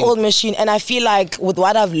 it's a well-oiled machine, and I feel like with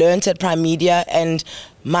what I've learned at Prime Media and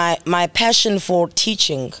my passion for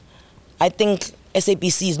teaching, I think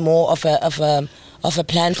SABC is more of a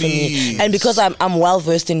plan for me. And because I'm well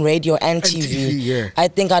versed in radio and TV, I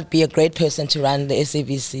think I'd be a great person to run the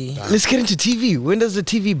SABC. Let's get into TV. When does the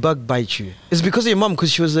TV bug bite you? It's because of your mom,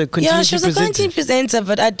 because she was a continuity presenter. Yeah, she was a continuity presenter,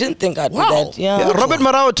 but I didn't think I'd do that. Yeah. Robert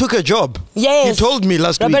Marawa took her job. Yes. You told me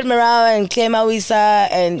last week. Robert Marawa and Claire Mawisa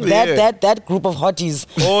and that group of hotties.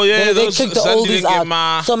 Oh yeah, they took the oldies out.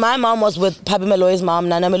 So my mom was with Papi Meloy's mom,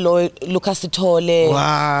 Nana Meloy, Lucas Sitole.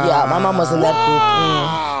 Wow. Yeah, my mom was in that group.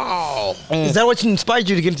 Is that what inspired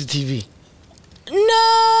you to get into TV? No,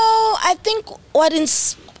 I think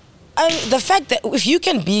the fact that if you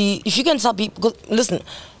can tell people, listen,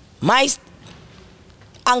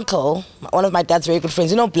 uncle, one of my dad's very good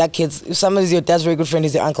friends. You know, black kids. If somebody's your dad's very good friend,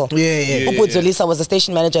 is your uncle. Yeah. Zolisa was a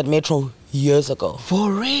station manager at Metro years ago.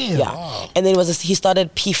 For real? Yeah. Wow. And then he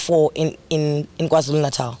started P4 in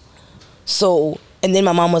KwaZulu-Natal. So, and then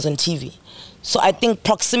my mom was on TV. So I think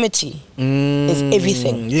proximity is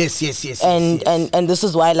everything. Yes. And this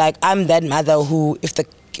is why, like, I'm that mother who,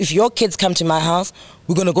 if your kids come to my house,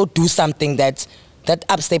 we're gonna go do something that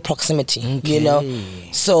ups their proximity. Okay. You know.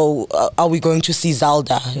 So are we going to see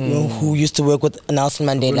Zelda, you know, who used to work with Nelson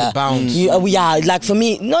Mandela? Bounce. Yeah, like for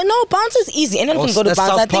me, no, Bounce is easy. Anyone can go to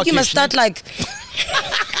Bounce. I think you must start like.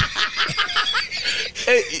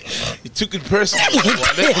 Hey, you took it personally.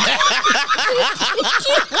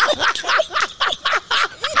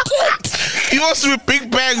 He wants to be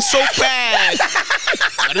Big Bang so bad,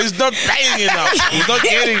 but he's not paying enough. He's not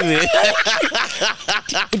getting there.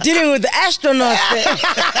 We're dealing with the astronauts there.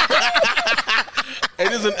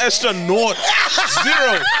 It is an astronaut.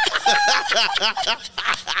 0.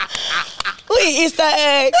 Wait, Easter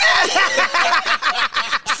egg.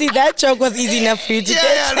 See, that joke was easy enough for you to get.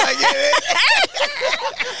 I get it.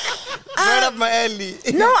 Right up my alley.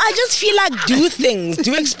 No, I just feel like do things,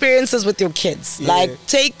 do experiences with your kids. Yeah. Like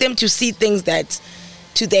take them to see things that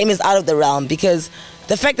to them is out of the realm. Because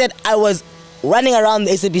the fact that I was running around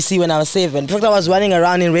the SABC when I was 7, the fact that I was running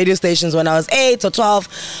around in radio stations when I was 8 or 12,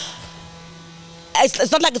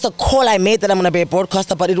 it's not like it's a call I made that I'm going to be a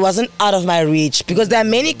broadcaster, but it wasn't out of my reach. Because there are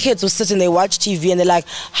many kids who sit and they watch TV and they're like,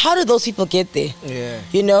 how did those people get there? Yeah.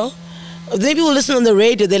 You know? Then people listen on the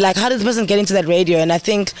radio, they're like, how did this person get into that radio? And I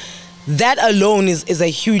think that alone is a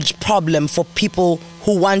huge problem for people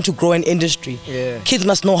who want to grow an industry. Yeah. Kids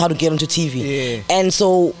must know how to get onto TV. Yeah. And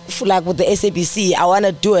so, like with the SABC, I want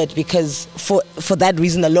to do it because for that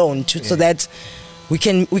reason alone, so that we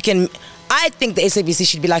can. I think the SABC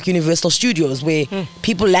should be like Universal Studios, where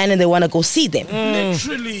people land and they want to go see them.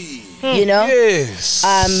 Literally. You know? Yes.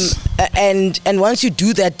 And once you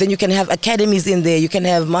do that, then you can have academies in there, you can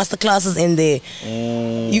have master classes in there,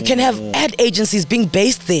 you can have ad agencies being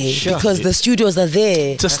based there because the studios are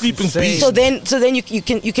there. It's a sleeping beast. So then you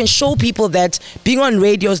can show people that being on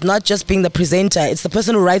radio is not just being the presenter. It's the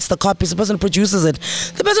person who writes the copy, it's the person who produces it,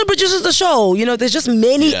 the person who produces the show. You know, there's just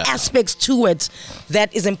many aspects to it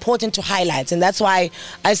that is important to highlight, and that's why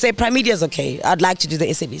I say Prime Media is okay. I'd like to do the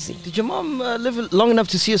SABC. Did your mom live long enough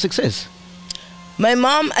to see your success? My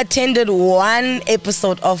mom attended one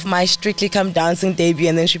episode of my Strictly Come Dancing debut,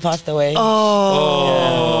 and then she passed away.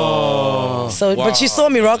 Oh. So, but she saw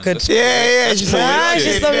me rock it. Yeah, she saw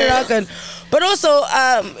me rock it. But also,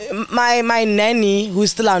 my nanny,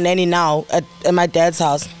 who's still our nanny now at my dad's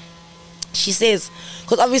house, she says,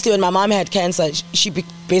 because obviously when my mom had cancer, she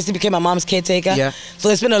basically became my mom's caretaker. Yeah. So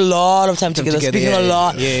they spent a lot of time together, speaking a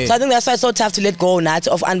lot. Yeah. So I think that's why it's so tough to let go now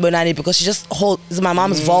of Anbonani, because she just holds my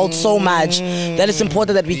mom's vault so much that it's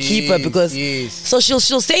important that we keep her, because so she'll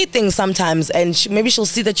say things sometimes, and maybe she'll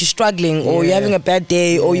see that you're struggling or you're having a bad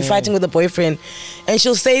day or you're fighting with a boyfriend, and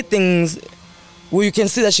she'll say things where you can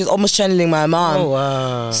see that she's almost channeling my mom. Oh,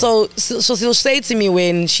 wow. So she'll say to me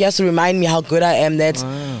when she has to remind me how good I am that,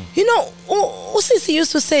 you know, Sisi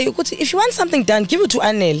used to say, if you want something done, give it to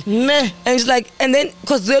Anele. Nah. And she's like, and then,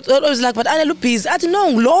 because they're always like, but Anele busy. I don't know,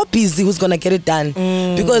 Law busy who's going to get it done.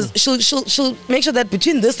 Because she'll make sure that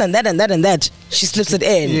between this and that and that and that, she slips it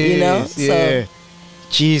in, you know? Yeah. So.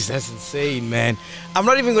 Jeez, that's insane, man. I'm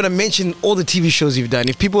not even going to mention all the TV shows you've done.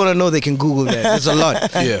 If people want to know, they can Google that. There's a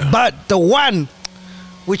lot. But the one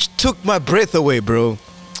which took my breath away, bro,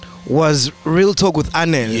 was Real Talk with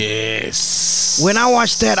Anele. Yes. When I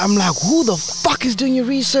watched that, I'm like, who the fuck is doing your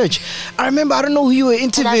research? I remember, I don't know who you were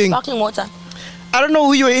interviewing. Sparkling water. I don't know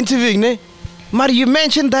who you were interviewing, ne? Mari, you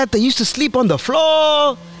mentioned that they used to sleep on the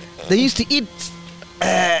floor. They used to eat,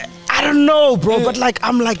 I don't know, bro, but like,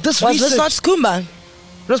 I'm like, this Was research. this not Skumba?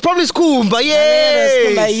 It was probably Skumba,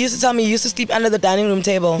 yes. He used to tell me he used to sleep under the dining room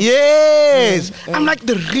table. Yes. I'm like,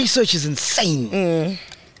 the research is insane.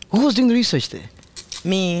 Who was doing the research there?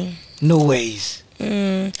 Me. No ways.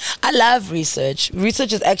 I love research.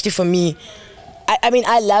 Research is actually for me. I mean,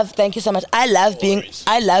 thank you so much. I love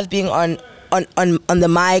being on the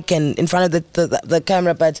mic and in front of the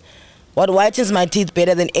camera, but what whitens my teeth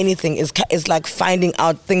better than anything is like finding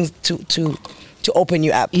out things to open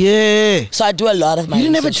you up. Yeah. So I do a lot of my You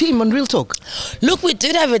didn't research. have a team on Real Talk? Look, we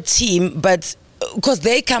did have a team, but because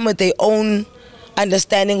they come with their own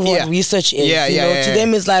understanding what research is. To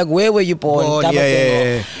them it's like, where were you born?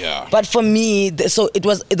 But for me, so it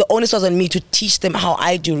was, the onus was on me to teach them how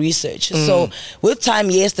I do research. So with time,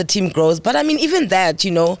 yes, the team grows, but I mean, even that,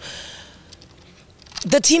 you know,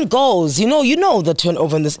 the team goes. You know the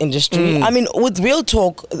turnover in this industry. I mean, with Real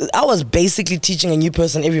Talk, I was basically teaching a new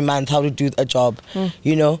person every month how to do a job,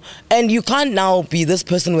 and you can't now be this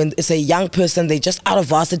person when it's a young person, they just out of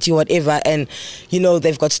varsity or whatever, and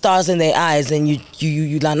they've got stars in their eyes, and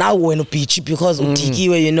you now want to beat you because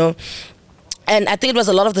utikiwe, And I think it was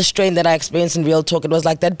a lot of the strain that I experienced in Real Talk. It was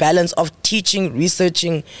like that balance of teaching,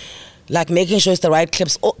 researching, like making sure it's the right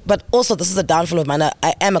clips. But also, this is a downfall of mine.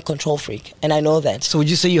 I am a control freak, and I know that. So would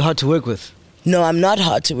you say you're hard to work with? No, I'm not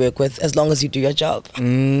hard to work with as long as you do your job.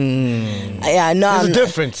 Yeah, no. There's a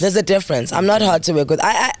difference. There's a difference. I'm not hard to work with.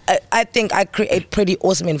 I think I create pretty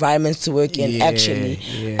awesome environments to work in, actually.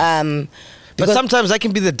 Yeah. But sometimes that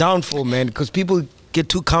can be the downfall, man, because people get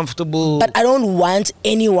too comfortable. But I don't want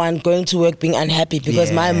anyone going to work being unhappy,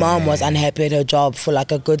 because my mom was unhappy at her job for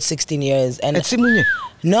like a good 16 years. And at Simunye?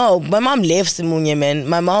 No, my mom left Simunye, man.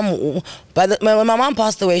 My mom, when my mom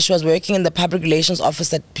passed away, she was working in the public relations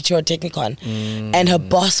office at Pretoria Technicon, and her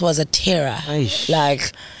boss was a terror. And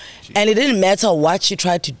it didn't matter what she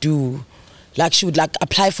tried to do. Like, she would like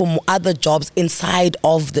apply for other jobs inside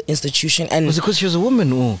of the institution. And was it because she was a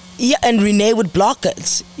woman? Or? Yeah, and Renee would block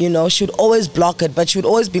it. She would always block it, but she would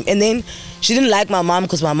always be. And then she didn't like my mom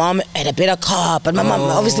because my mom had a better car. But my mom,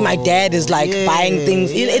 obviously, my dad is like buying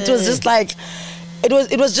things. It was just like,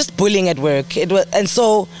 it was just bullying at work. It was, and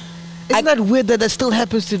so. Isn't that weird that still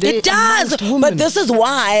happens today? It does, but this is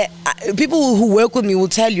why people who work with me will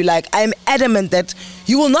tell you, like, I'm adamant that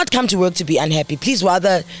you will not come to work to be unhappy. Please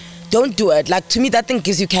rather. Don't do it. Like, to me, that thing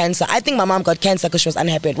gives you cancer. I think my mom got cancer because she was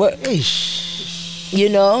unhappy at work.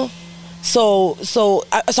 So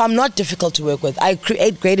I'm not difficult to work with. I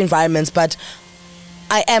create great environments, but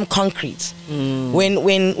I am concrete.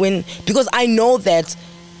 Because I know that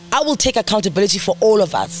I will take accountability for all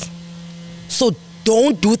of us. So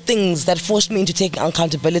don't do things that force me into taking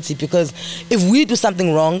accountability, because if we do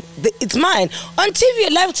something wrong, it's mine. On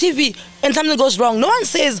TV, live TV, and something goes wrong, no one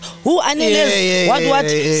says who Anele is, what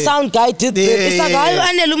sound guy did this. It's like,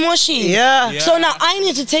 Anele Moshi. So now I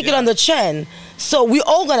need to take it on the chin. So we're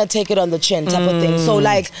all gonna take it on the chin, type of thing. So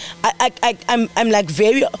like, I'm like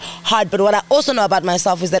very hard. But what I also know about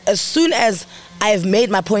myself is that as soon as I've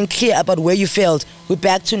made my point clear about where you failed, we're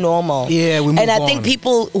back to normal. We move and I think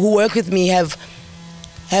people who work with me have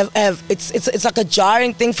it's like a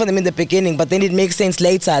jarring thing for them in the beginning, but then it makes sense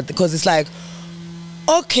later, because it's like,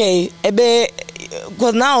 okay,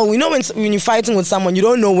 because now when you're fighting with someone, you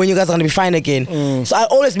don't know when you guys are gonna be fine again. So I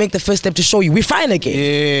always make the first step to show you we're fine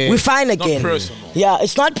again. We're fine again. Not personal. Yeah,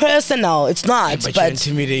 it's not personal. It's not. But you're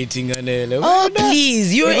intimidating, Anele. Oh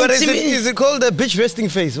please, you're intimidating. Is it called a bitch resting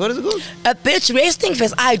face? What is it called? A bitch resting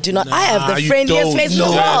face? I do not. I have the friendliest face in the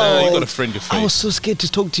world. No, you got a friendly face. I was so scared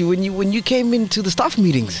to talk to you when you came into the staff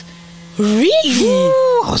meetings. Really?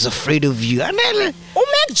 Ooh, I was afraid of you, Anele.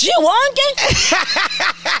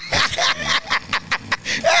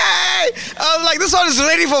 Hey, I was like, this one is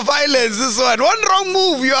ready for violence. This one wrong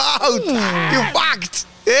move, you're out. You're fucked.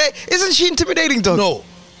 Isn't she intimidating, dog? No.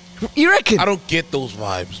 You reckon? I don't get those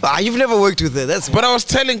vibes. You've never worked with her. That's. But I was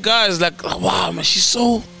telling guys, like, wow, man, she's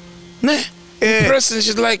so in person.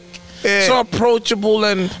 She's like so approachable,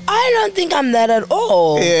 and I don't think I'm that at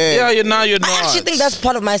all. You're not. I actually think that's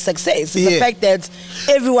part of my success. Is the fact that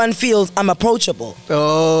everyone feels I'm approachable.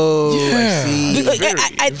 Oh, I see.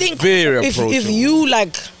 I think very approachable. If you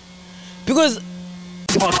like, because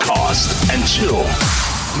Podcast and chill.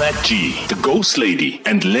 Matt G, the Ghost Lady,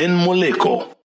 and Len Moleko.